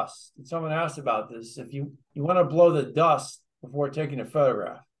the dust. And someone asked about this. If you want to blow the dust before taking a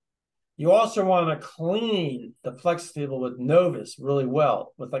photograph. You also want to clean the Plex table with Novus really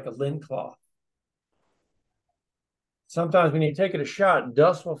well with like a lint cloth. Sometimes when you take it a shot,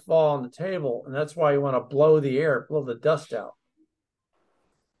 dust will fall on the table, and that's why you want to blow the dust out.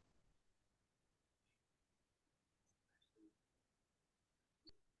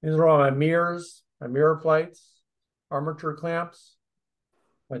 These are all my mirrors, my mirror plates, armature clamps,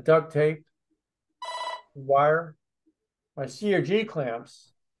 my duct tape, wire, my C or G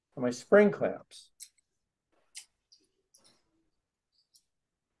clamps, and my spring clamps.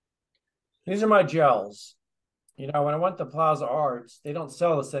 These are my gels. When I went to Plaza Arts, they don't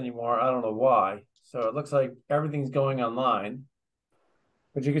sell this anymore. I don't know why. So it looks like everything's going online.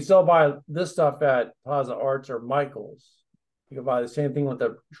 But you can still buy this stuff at Plaza Arts or Michael's. You can buy the same thing with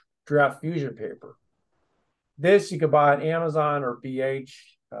the draft fusion paper. This you could buy at Amazon or BH.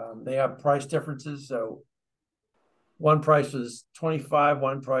 They have price differences. So, One price was 25,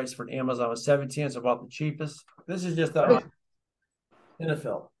 one price for Amazon was 17, so I bought the cheapest. This is just a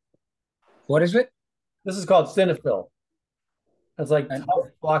Cinefil. What is it? This is called Cinefil. It's like And, tough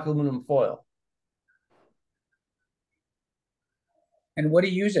black aluminum foil. and what do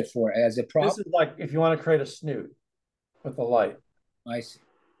you use it for? As a prop? This is like if you want to create a snoot with the light. I see.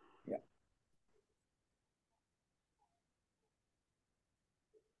 Yeah.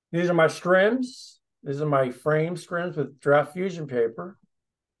 These are my scrims. These are my frame scrims with draft fusion paper.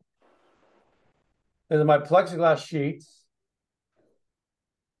 These are my plexiglass sheets.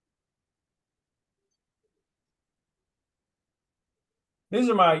 These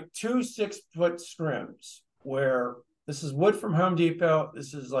are my 2 6-foot scrims, where this is wood from Home Depot.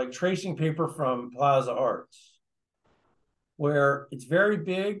 This is like tracing paper from Plaza Arts, where it's very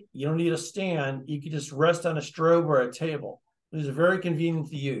big. You don't need a stand. You can just rest on a strobe or a table. These are very convenient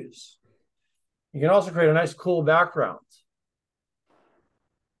to use. You can also create a nice cool background.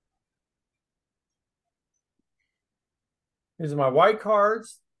 These are my white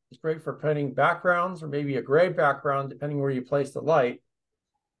cards. It's great for painting backgrounds or maybe a gray background, depending where you place the light.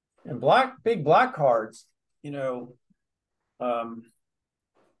 And big black cards, you're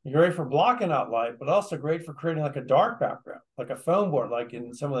great for blocking out light, but also great for creating like a dark background, like a foam board, like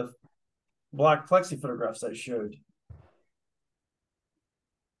in some of the black plexi photographs I showed.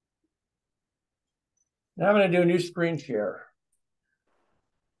 Now I'm going to do a new screen share.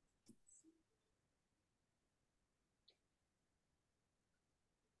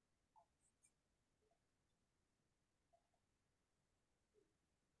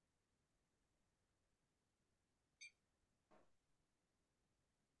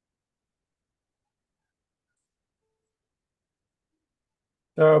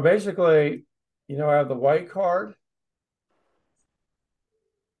 So basically, I have the white card.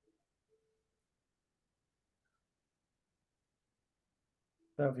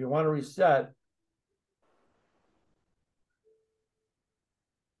 So if you want to reset,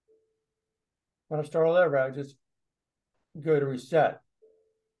 when I start all over, I just go to reset.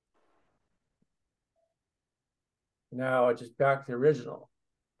 Now it's just back to the original.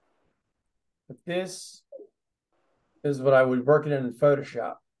 But this is what I would work it in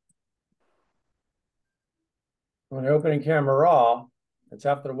Photoshop. When I open in Camera Raw, it's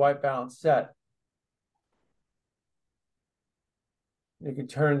after the white balance set. You can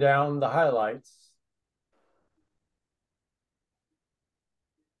turn down the highlights.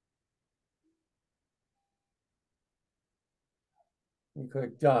 You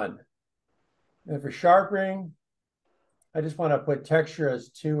click done. And for sharpening, I just want to put texture as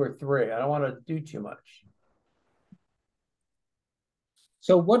 2 or 3. I don't want to do too much.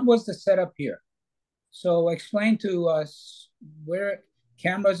 So what was the setup here? So explain to us where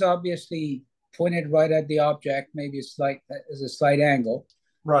camera's obviously pointed right at the object, maybe a slight angle.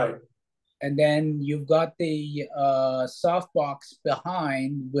 Right. And then you've got the softbox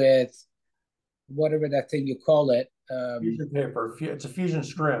behind with whatever that thing you call it. Fusion paper. It's a fusion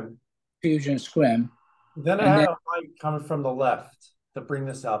scrim. Fusion scrim. Then I have a light coming from the left to bring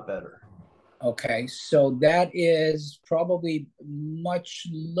this out better. Okay, so that is probably much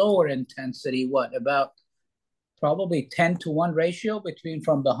lower intensity. What, about probably 10-to-1 ratio between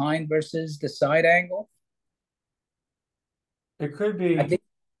from behind versus the side angle? It could be. I think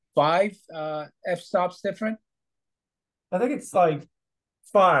 5 f-stops different. I think it's like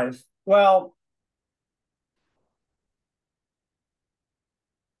 5. Well,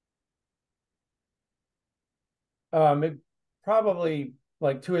 it probably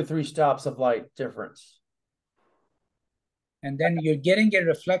like 2 or 3 stops of light difference. And then you're getting a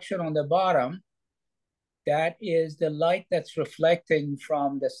reflection on the bottom. That is the light that's reflecting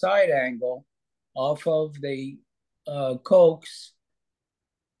from the side angle off of the cokes,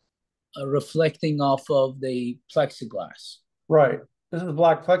 reflecting off of the plexiglass. Right. This is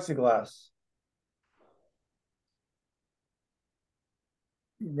black plexiglass.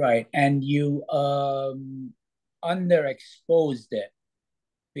 Right. And you underexposed it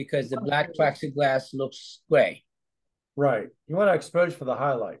because the black plexiglass looks gray. Right. You want to expose for the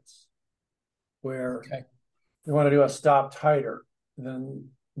highlights where you want to do a stop tighter than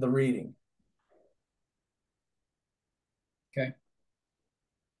the reading. Okay.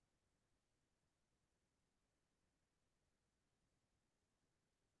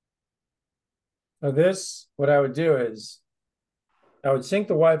 Now this, what I would do is I would sync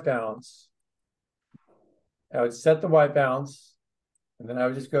the white balance. I would set the white balance, and then I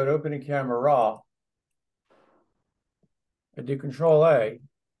would just go to open in Camera Raw. I'd do Control A.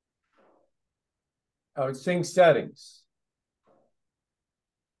 I would sync settings.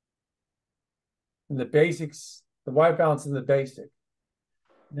 And the basics the white balance in the basic.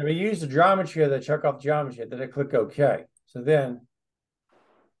 Now we use the geometry that check off geometry, then I click OK. So then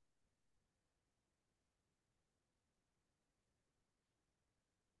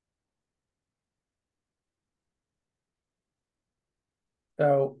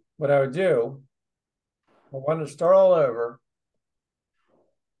so what I would do, I want to start all over.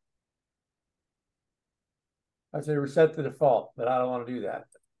 I'd say reset the default, but I don't want to do that.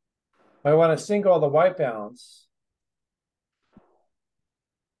 I want to sync all the white balance.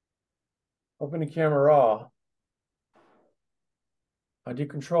 Open the camera raw. I do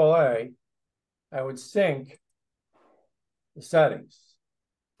Control A. I would sync the settings.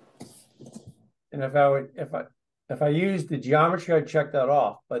 And if I use the geometry, I check that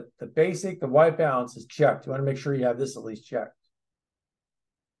off. But the basic, the white balance is checked. You want to make sure you have this at least checked.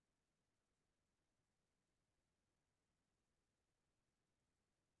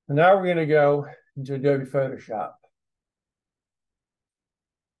 And now we're going to go into Adobe Photoshop.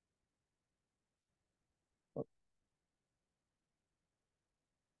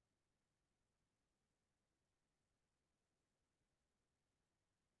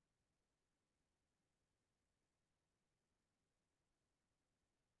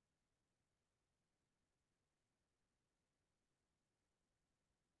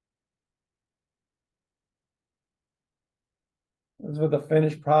 This is what the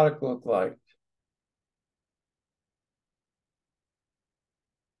finished product looked like.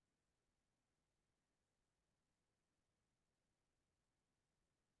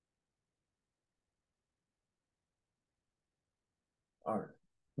 All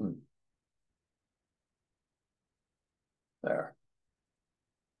right. There.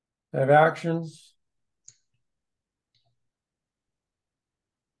 I have actions.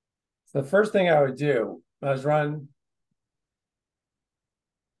 So the first thing I would do is run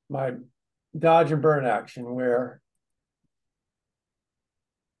my dodge and burn action where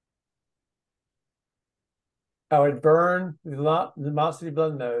I would burn the luminosity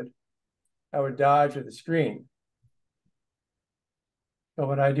blend mode. I would dodge with the screen. But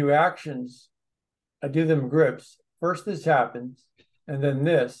when I do actions, I do them in groups. First this happens, and then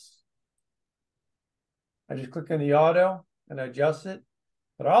this. I just click on the auto and I adjust it.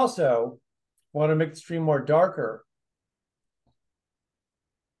 But I also want to make the stream more darker.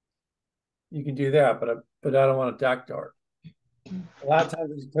 You can do that, but I don't want it that dark. A lot of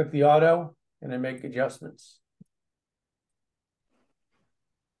times I just click the auto and I make adjustments.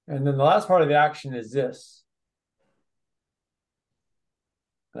 And then the last part of the action is this.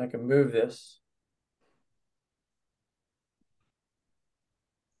 And I can move this.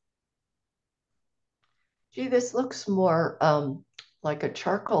 Gee, this looks more like a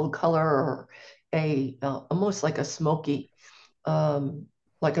charcoal color or a almost like a smoky,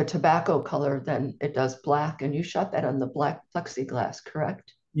 like a tobacco color than it does black. And you shot that on the black plexiglass,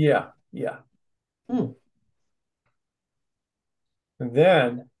 correct? Yeah, yeah. Hmm. And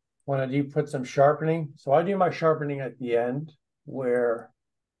then when I do put some sharpening, so I do my sharpening at the end where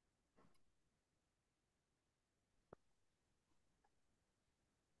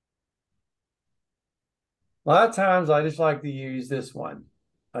a lot of times I just like to use this one.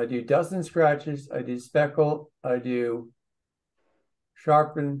 I do dust and scratches, I do speckle, I do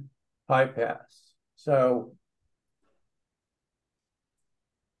sharpen, high pass. So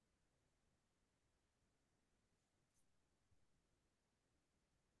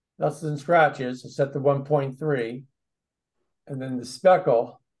dust and scratches, I set to 1.3. And then the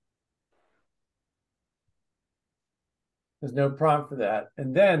speckle, there's no prompt for that.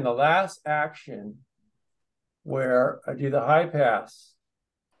 And then the last action where I do the high pass,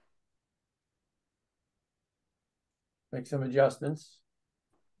 make some adjustments.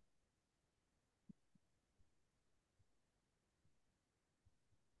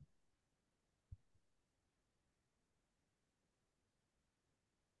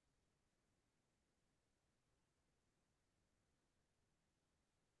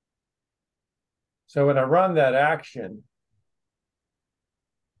 So when I run that action,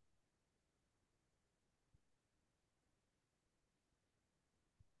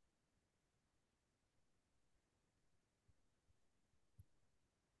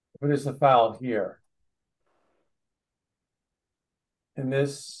 what is the file here? And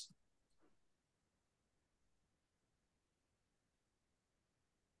this,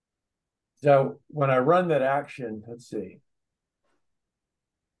 so when I run that action, let's see.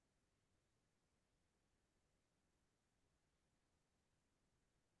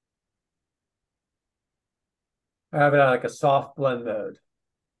 I have it at like a soft blend mode.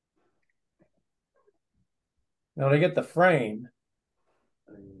 Now when I get the frame,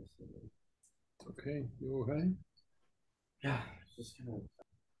 Okay, you okay? Yeah.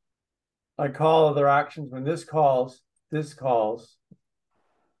 I call other actions when this calls, this calls,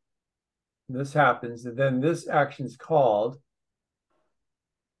 this happens, and then this action's called.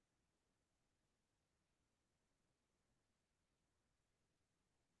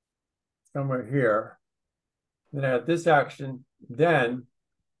 Somewhere here. Then I have this action, then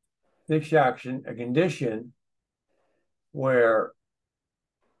this action, a condition where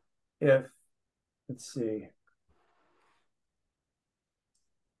if, let's see,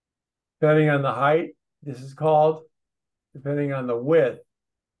 depending on the height, this is called, depending on the width,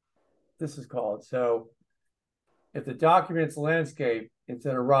 this is called. So if the document's landscape, it's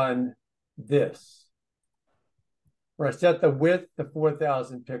going to run this, where I set the width to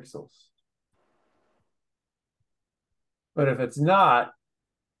 4,000 pixels. But if it's not,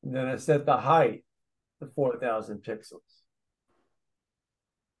 then I set the height to 4,000 pixels.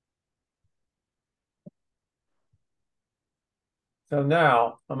 So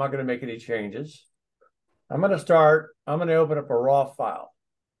now I'm not going to make any changes. I'm going to open up a raw file.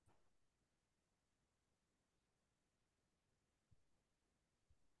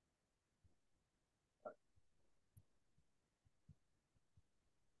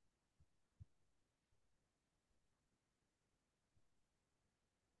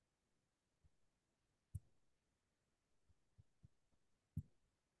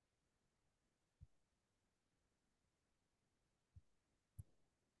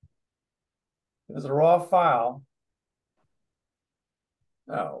 There's a raw file.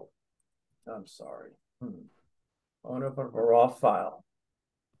 Oh, I'm sorry. I want to open up a raw file.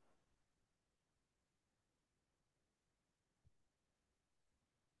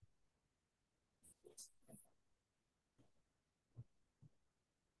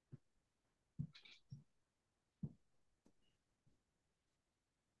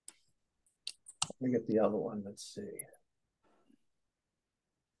 Let me get the other one. Let's see.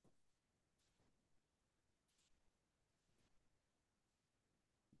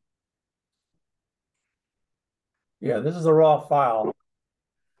 Yeah, this is a raw file.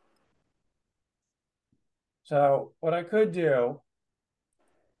 So what I could do,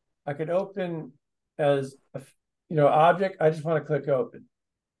 I could open as a, object. I just want to click open.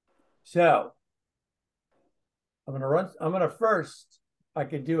 So I'm going to first, I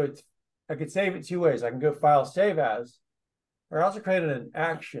could do it. I could save it two ways. I can go file save as, or I also created an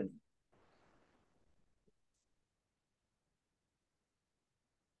action.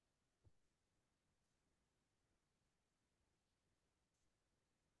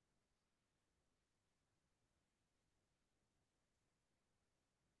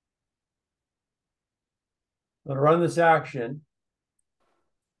 I'm going to run this action.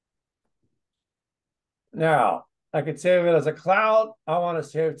 Now, I could save it as a cloud. I want to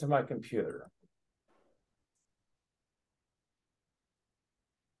save it to my computer.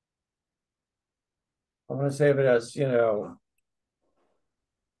 I'm going to save it as,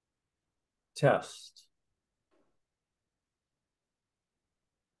 test.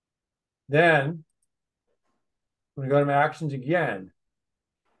 Then I'm going to go to my actions again.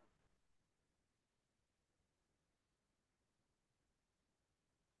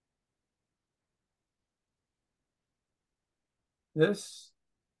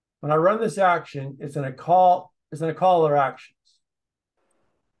 When I run this action, it's going to call other actions.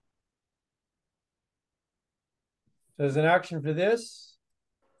 So there's an action for this.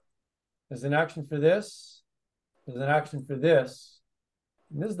 There's an action for this. There's an action for this.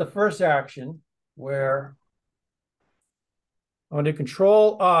 And this is the first action where I'm going to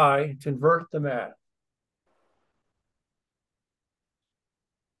Control I to invert the map.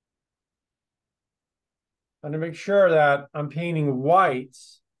 I'm going to make sure that I'm painting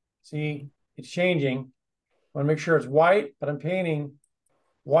whites. See, it's changing. I want to make sure it's white, but I'm painting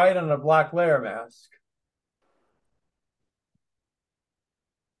white on a black layer mask.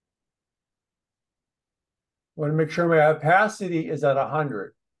 I want to make sure my opacity is at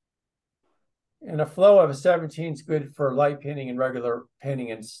 100. And a flow of a 17 is good for light painting and regular painting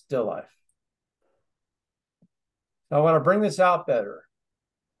in still life. Now I want to bring this out better.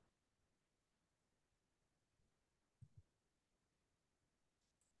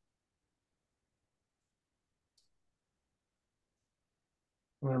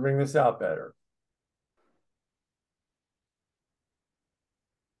 I'm going to bring this out better.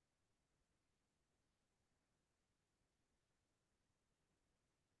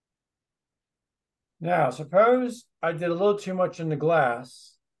 Now, suppose I did a little too much in the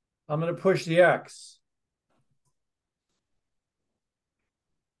glass. I'm going to push the X.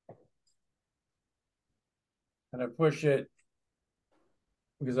 And I push it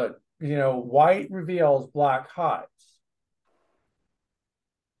because white reveals, black hides.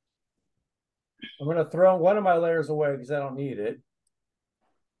 I'm going to throw one of my layers away because I don't need it.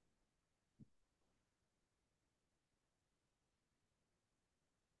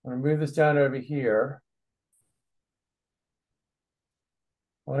 I'm going to move this down over here.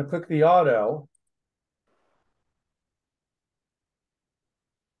 I'm going to click the auto.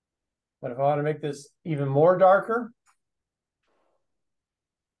 But if I want to make this even more darker,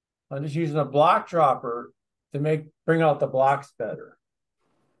 I'm just using a block dropper to bring out the blocks better.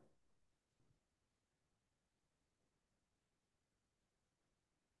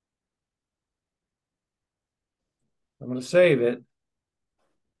 I'm going to save it.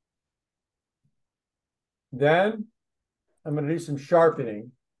 Then I'm going to do some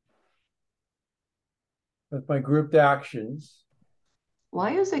sharpening with my grouped actions.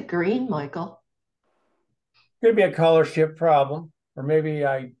 Why is it green, Michael? Could be a color shift problem, or maybe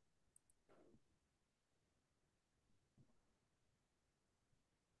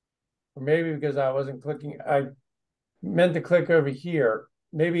because I wasn't clicking, I meant to click over here.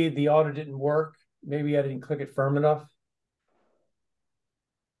 Maybe the auto didn't work. Maybe I didn't click it firm enough.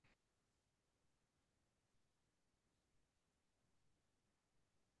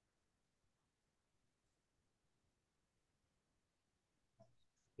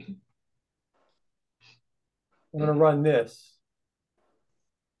 I'm going to run this.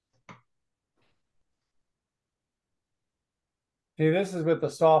 See, this is with the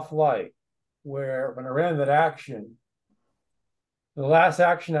soft light, where when I ran that action, the last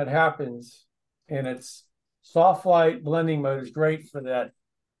action that happens, and it's soft light blending mode is great for that,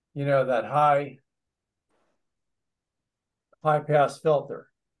 that high pass filter.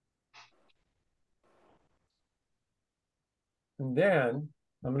 And then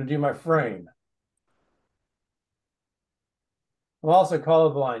I'm going to do my frame. I'm also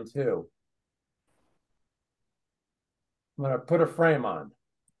colorblind too. I'm going to put a frame on.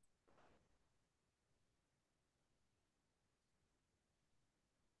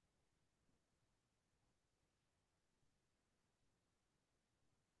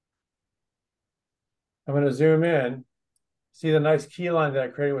 I'm going to zoom in, see the nice key line that I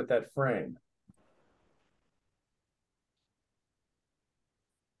created with that frame.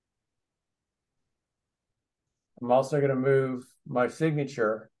 I'm also going to move my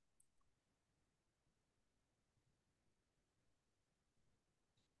signature.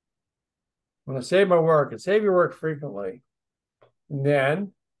 I'm going to save my work, and save your work frequently. And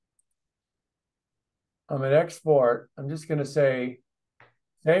then I'm going to export. I'm just going to say,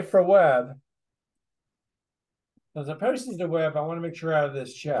 save for web. As I post this to web, I want to make sure I have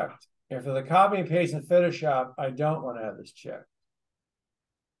this checked. If for the copy and paste in Photoshop, I don't want to have this checked.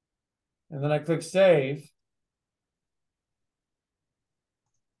 And then I click save.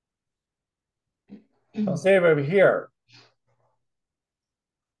 I'll save over here.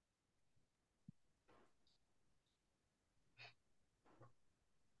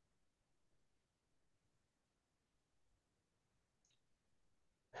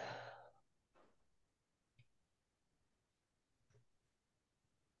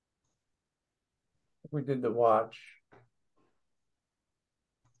 We did the watch.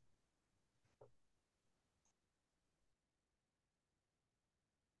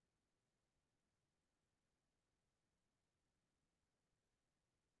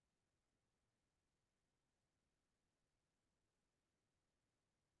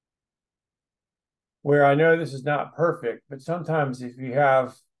 Where I know this is not perfect, but sometimes if you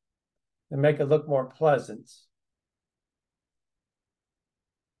have to make it look more pleasant,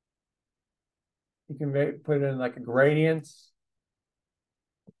 you can put it in like a gradient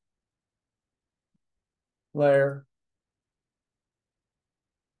layer.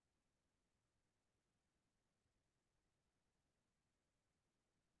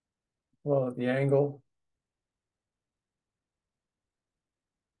 Well, at the angle.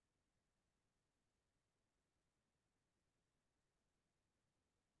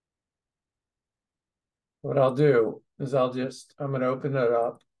 What I'll do is I'm going to open it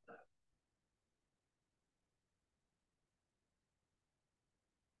up.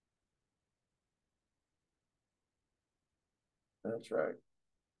 That's right.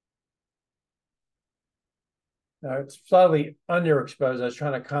 Now it's slightly underexposed. I was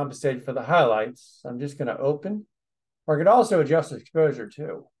trying to compensate for the highlights. I'm just going to open, or I could also adjust exposure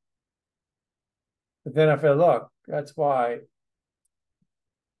too. But then if I look, that's why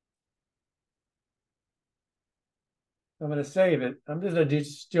I'm going to save it. I'm just going to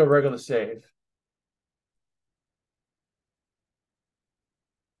do a regular save.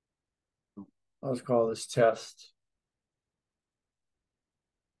 I'll just call this test.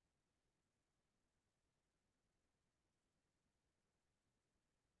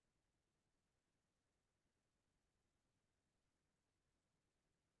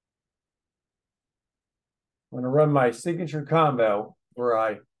 I'm going to run my signature combo where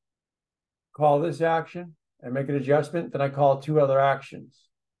I call this action and make an adjustment. Then I call two other actions.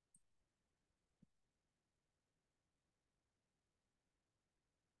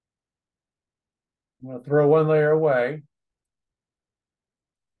 I'm going to throw one layer away.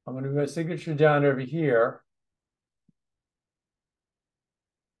 I'm going to move my signature down over here.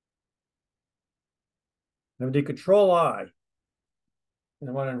 I'm going to do Control I. And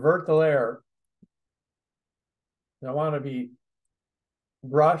I want to invert the layer. And I want to be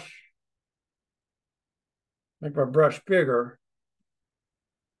brush, make my brush bigger.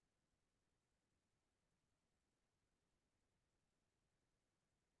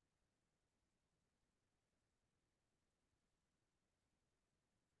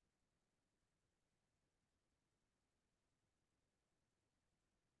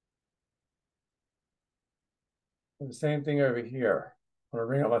 And the same thing over here. I'm going to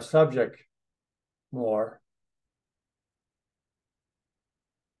bring up my subject more.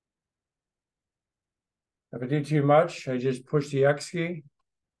 If I do too much, I just push the X key.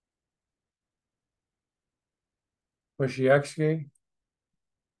 Push the X key.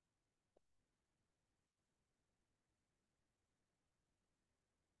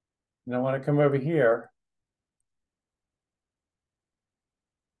 And I want to come over here.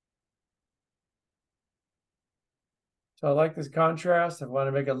 So I like this contrast. I want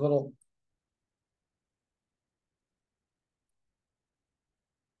to make it a little.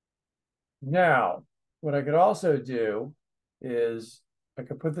 Now, what I could also do is I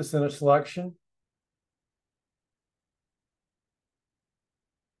could put this in a selection.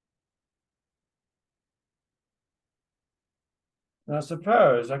 Now,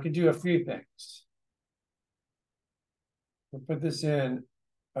 suppose I could do a few things. I'll put this in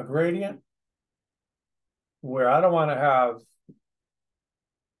a gradient where I don't want to have.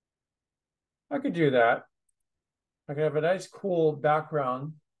 I could do that. I could have a nice, cool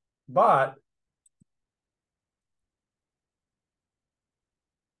background, but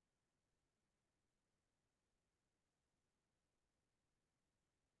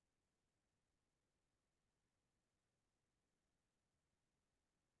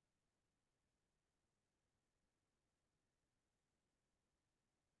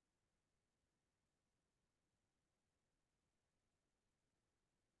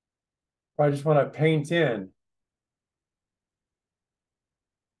I just want to paint in.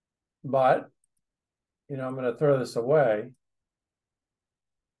 But, I'm going to throw this away.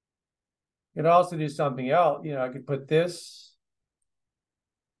 You could also do something else. I could put this.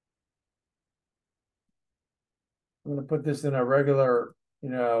 I'm going to put this in a regular,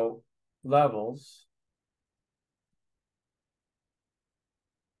 levels.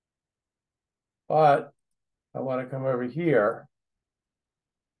 But I want to come over here.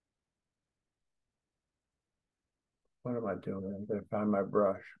 What am I doing? I'm going to find my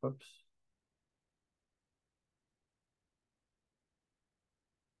brush. Whoops.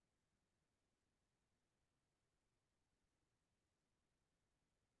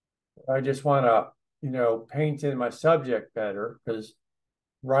 I just want to, paint in my subject better because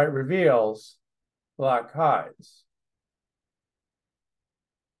white reveals, black hides.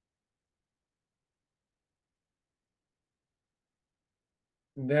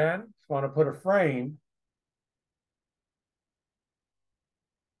 And then I want to put a frame.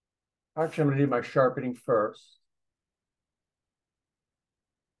 Actually, I'm going to do my sharpening first.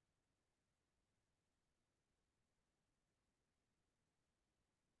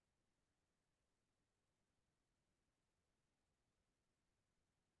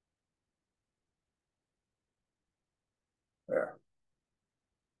 There.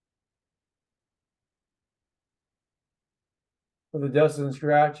 For the dust and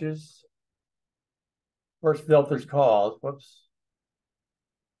scratches, first filter's called, whoops.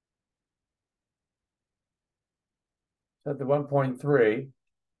 Set to 1.3. And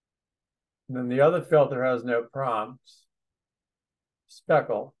then the other filter has no prompts.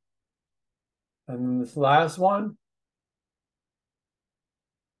 Speckle. And then this last one,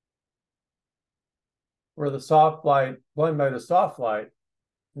 where the soft light, blend mode is soft light,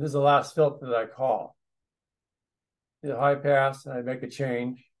 and this is the last filter that I call. The high pass, and I make a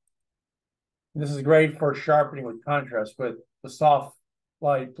change. And this is great for sharpening with contrast with the soft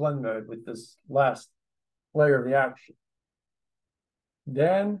light blend mode with this last layer of the action.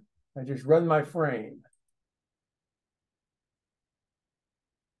 Then I just run my frame.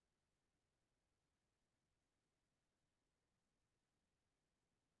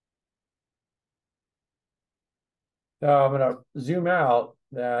 So I'm going to zoom out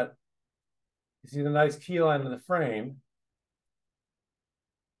that you see the nice key line in the frame.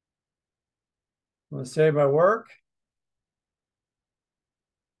 I'm going to save my work.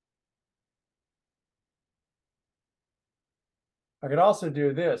 I could also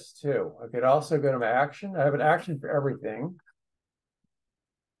do this too. I could also go to my action. I have an action for everything.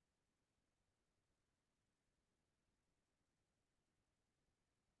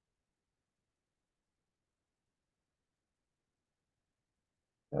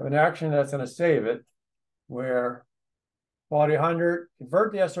 I have an action that's going to save it, where quality 100,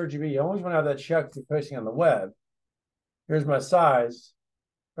 convert the sRGB. You always want to have that checked if you're posting on the web. Here's my size,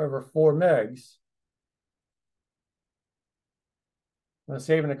 over 4 megs. I'm going to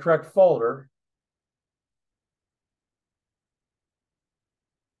save in the correct folder.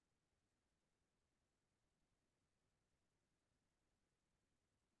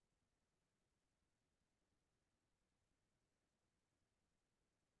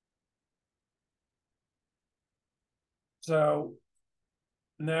 So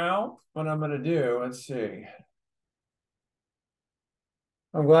now what I'm going to do, let's see.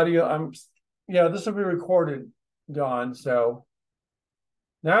 I'm glad yeah, this will be recorded, Don. So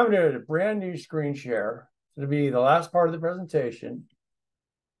now I'm doing a brand new screen share. It'll be the last part of the presentation.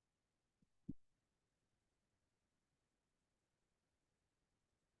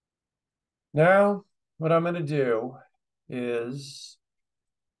 Now, what I'm going to do is,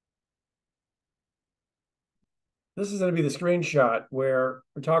 this is going to be the screenshot where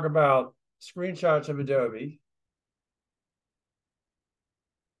we talk about screenshots of Adobe.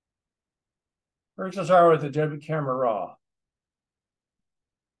 First, I'll start with Adobe Camera Raw.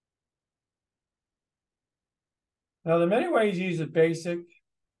 Now, there are many ways to use it basic.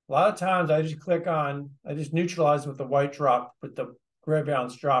 A lot of times I just neutralize with the white drop with the gray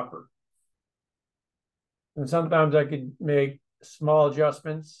balance dropper. And sometimes I could make small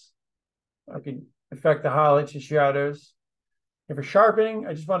adjustments. I could affect the highlights and shadows. If for sharpening,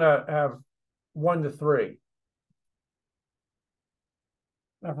 I just want to have 1 to 3.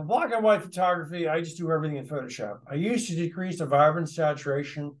 Now for black and white photography, I just do everything in Photoshop. I used to decrease the vibrance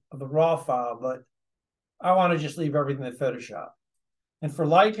saturation of the raw file, but I want to just leave everything in Photoshop. And for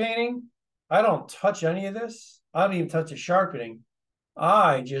light painting, I don't touch any of this. I don't even touch the sharpening.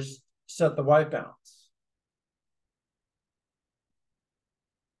 I just set the white balance.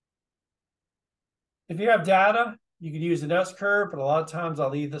 If you have data, you could use an S-curve, but a lot of times I'll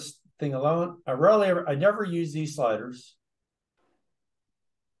leave this thing alone. I never use these sliders.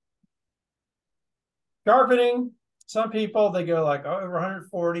 Sharpening, some people, they go like over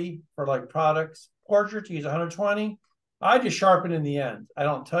 140 for like products. Portraits, use 120. I just sharpen in the end. I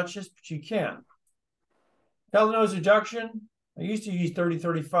don't touch this, but you can. Color nose reduction, I used to use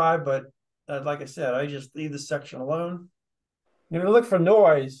 30-35, but like I said, I just leave this section alone. If you look for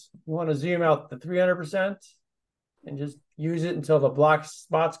noise, you want to zoom out to 300% and just use it until the black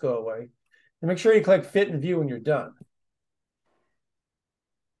spots go away. And make sure you click Fit and View when you're done.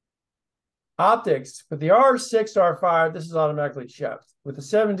 Optics, with the R6, R5, this is automatically checked. With the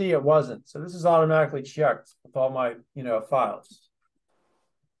 7D, it wasn't. So this is automatically checked with all my, files.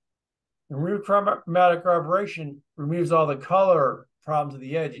 And remove chromatic aberration removes all the color problems of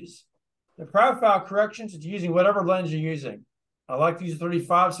the edges. The profile corrections, it's using whatever lens you're using. I like to use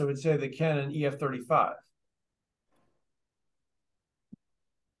 35, so I would say the Canon EF35.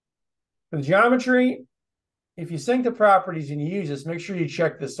 For the geometry, if you sync the properties and you use this, make sure you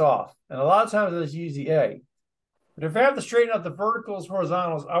check this off. And a lot of times I just use the A. But if I have to straighten out the verticals,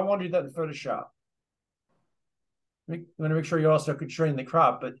 horizontals, I want to do that in Photoshop. You want to make sure you also constrain the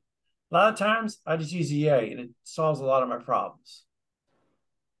crop. But a lot of times I just use the A, and it solves a lot of my problems.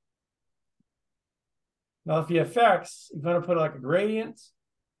 Now, if the effects, you're going to put like a gradient,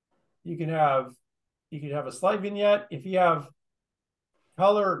 you can have a slight vignette. If you have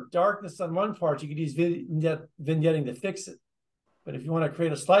color darkness on one part, you could use vignetting to fix it. But if you want to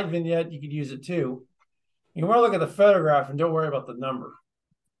create a slight vignette, you could use it too. You want to look at the photograph and don't worry about the number.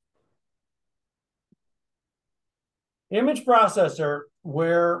 Image processor,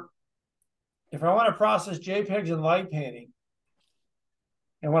 where if I want to process JPEGs and light painting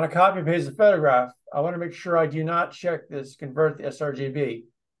and want to copy and paste the photograph, I want to make sure I do not check this convert the sRGB.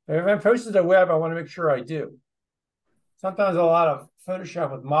 If I'm posted to the web, I want to make sure I do. Sometimes a lot of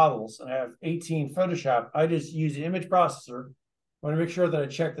Photoshop with models, and I have 18 Photoshop. I just use the image processor. I want to make sure that I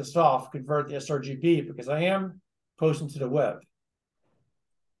check this off, convert the sRGB, because I am posting to the web.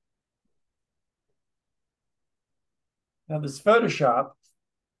 Now this Photoshop,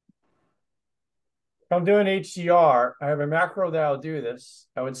 if I'm doing HDR, I have a macro that'll do this.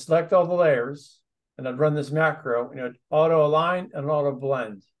 I would select all the layers, and I'd run this macro, and it would auto align and auto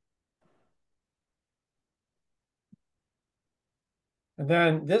blend. And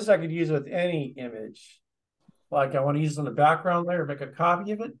then this I could use with any image. Like I want to use it on the background layer, make a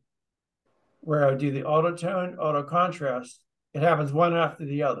copy of it, where I do the auto tone, auto contrast. It happens one after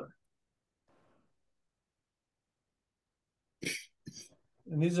the other.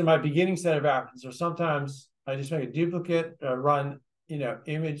 And these are my beginning set of actions. Or sometimes I just make a duplicate, run,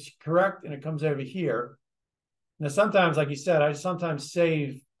 image correct, and it comes over here. Now, sometimes, like you said, I sometimes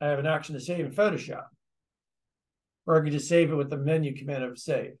save. I have an action to save in Photoshop, or I could just save it with the menu command of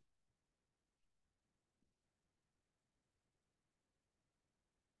save.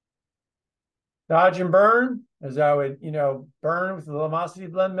 Dodge and burn, as I would, burn with the luminosity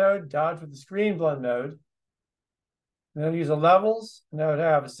blend mode, dodge with the screen blend mode. And then use the levels, and I would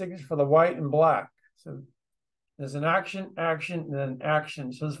have a signature for the white and black. So there's an action, action, and then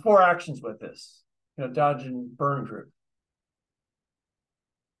action. So there's 4 actions with this, dodge and burn group.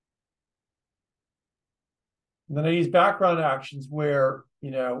 And then I use background actions where,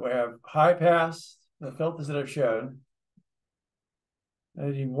 we have high pass, the filters that I've shown. I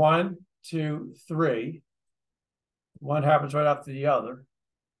do 1, 2, 3. One happens right after the other.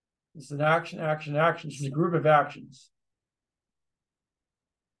 It's an action, action, action. It's a group of actions.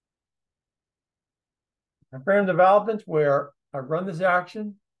 A frame development where I run this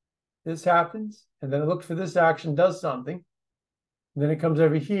action, this happens, and then it looks for this action, does something. And then it comes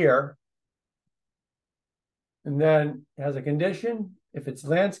over here. And then it has a condition. If it's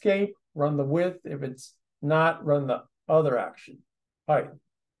landscape, run the width. If it's not, run the other action, height.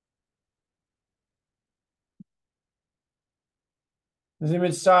 This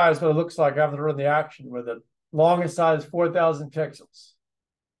image size, what it looks like after run the action, where the longest size is 4,000 pixels.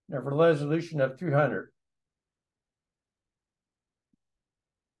 Now for resolution of 200.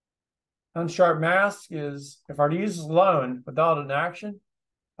 Unsharp mask is, if I were to use this alone without an action,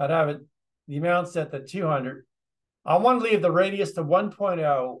 I'd have it, the amount set to 200. I want to leave the radius to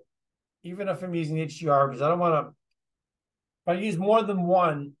 1.0, even if I'm using HDR, because I don't want to, if I use more than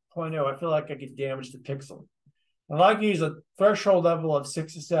 1.0, I feel like I could damage the pixel. I like to use a threshold level of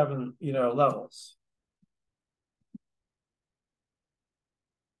 6 to 7, levels.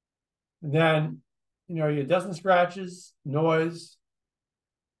 And then, your dust and scratches, noise.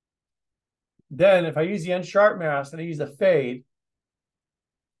 Then if I use the unsharp mask and I use a fade,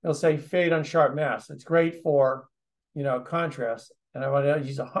 it'll say fade unsharp mask. It's great for, contrast. And I want to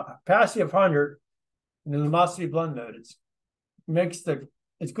use a opacity of 100 and the luminosity blend mode.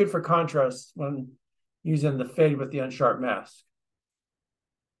 It's good for contrast when using the fade with the unsharp mask.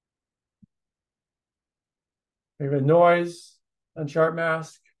 We have a noise, unsharp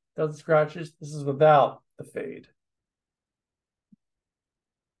mask, doesn't scratches. This is without the fade.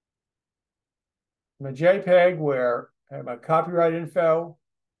 My JPEG, where I have my copyright info.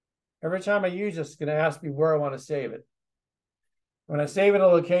 Every time I use this, it's going to ask me where I want to save it. When I save it a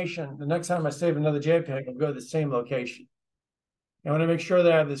location, the next time I save another JPEG, I'll go to the same location. I want to make sure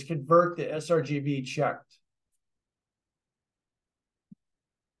that I have this convert to sRGB checked.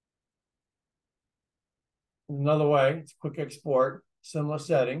 Another way, it's quick export, similar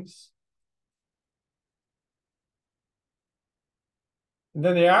settings. And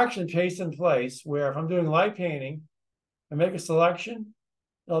then the action paste in place, where if I'm doing light painting, I make a selection,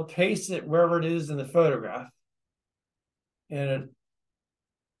 it'll paste it wherever it is in the photograph. And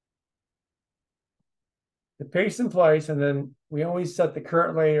it pastes in place, and then we always set the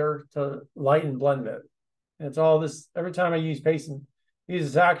current layer to light and blend mode. And it's all this, every time I use paste and use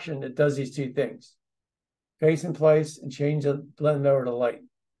this action, it does these 2 things. Paste in place and change the blend mode to light.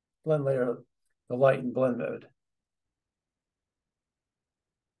 Blend layer to light and blend mode.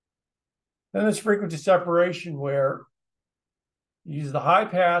 Then there's frequency separation, where you use the high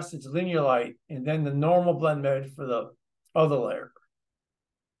pass, it's linear light, and then the normal blend mode for the other layer.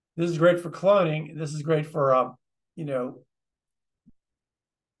 This is great for cloning. This is great for,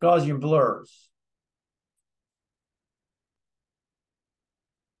 Gaussian blurs.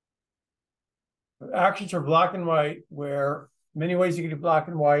 Actions are black and white, where many ways you can do black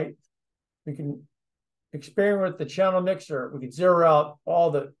and white. We can experiment with the channel mixer. We can zero out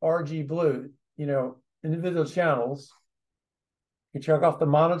all the RG blue, individual channels. You can check off the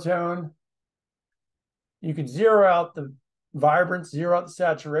monotone. You can zero out the vibrance, zero out the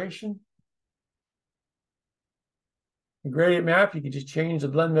saturation. The gradient map, you can just change the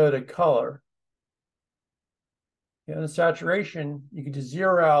blend mode to color. And the saturation, you can just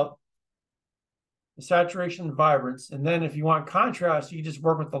zero out the saturation and vibrance. And then if you want contrast, you can just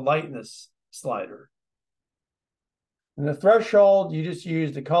work with the lightness slider. And the threshold, you just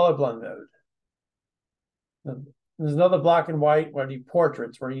use the color blend mode. There's another black and white where I do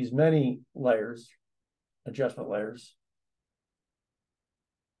portraits, where I use many layers, adjustment layers.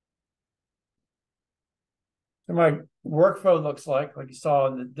 And my workflow looks like you saw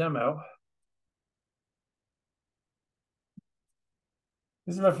in the demo.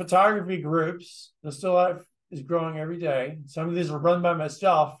 These are my photography groups. The still life is growing every day. Some of these are run by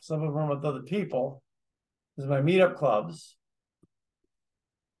myself, some of them with other people. This is my meetup clubs.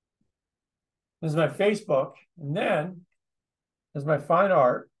 This is my Facebook. And then there's my fine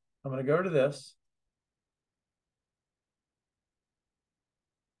art. I'm going to go to this.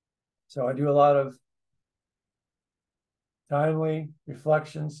 So I do a lot of timely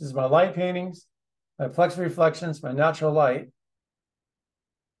reflections. This is my light paintings, my plex reflections, my natural light.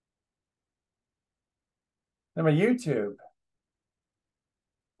 And my YouTube,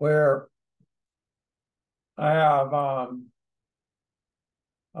 where I have, I'm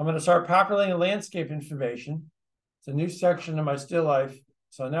going to start populating landscape information. It's a new section of my still life.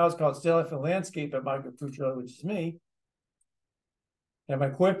 So now it's called Still Life and Landscape at Michael Pucciarelli, which is me. And my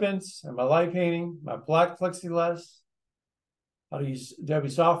equipments and my light painting, my black plexiglass, how to use Adobe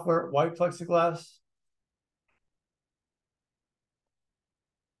software, white plexiglass.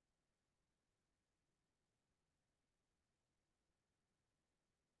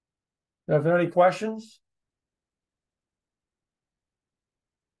 Now, if there are any questions,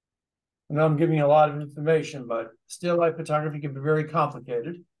 I know I'm giving you a lot of information, but still life photography can be very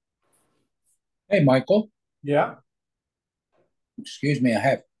complicated. Hey, Michael. Yeah. Excuse me,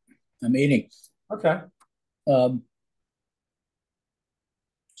 I'm eating. Okay.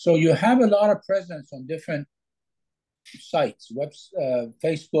 So you have a lot of presence on different sites,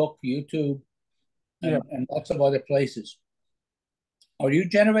 Facebook, YouTube, and lots of other places. Are you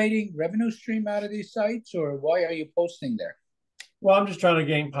generating revenue stream out of these sites, or why are you posting there? Well, I'm just trying to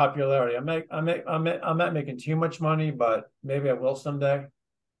gain popularity. I'm not making too much money, but maybe I will someday.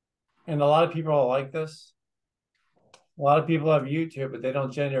 And a lot of people are like this. A lot of people have YouTube, but they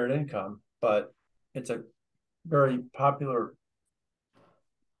don't generate income. But it's a very popular.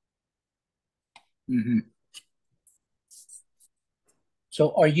 Mm-hmm.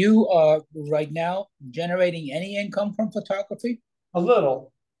 So are you right now generating any income from photography? A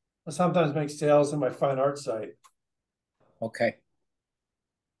little. I sometimes make sales on my fine art site. Okay.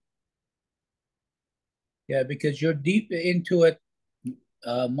 Yeah, because you're deep into it,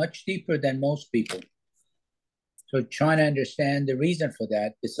 much deeper than most people. So trying to understand the reason for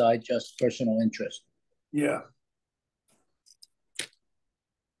that besides just personal interest. Yeah.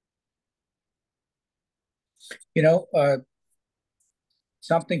 You know,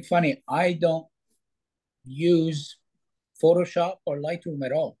 something funny, I don't use Photoshop or Lightroom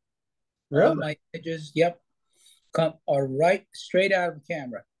at all. Really? All my images, are right straight out of the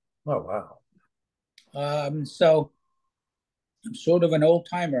camera. Oh, wow. So I'm sort of an old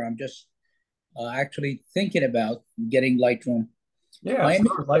timer. I'm just actually thinking about getting Lightroom. Yeah. My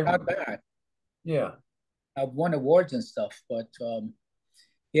images are not bad. Yeah. I've won awards and stuff, but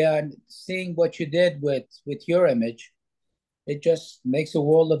yeah, and seeing what you did with your image, it just makes a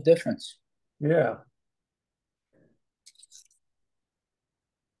world of difference. Yeah.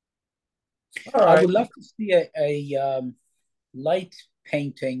 All right. I would love to see a light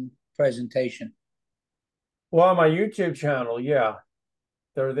painting presentation. Well, on my YouTube channel, yeah,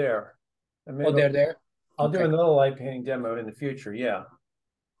 they're there. And maybe Oh, they're there? I'll Okay. do another light painting demo in the future. Yeah.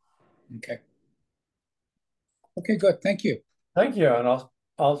 Okay. Okay, good. Thank you. Thank you. And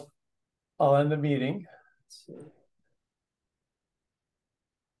I'll end the meeting. Let's see.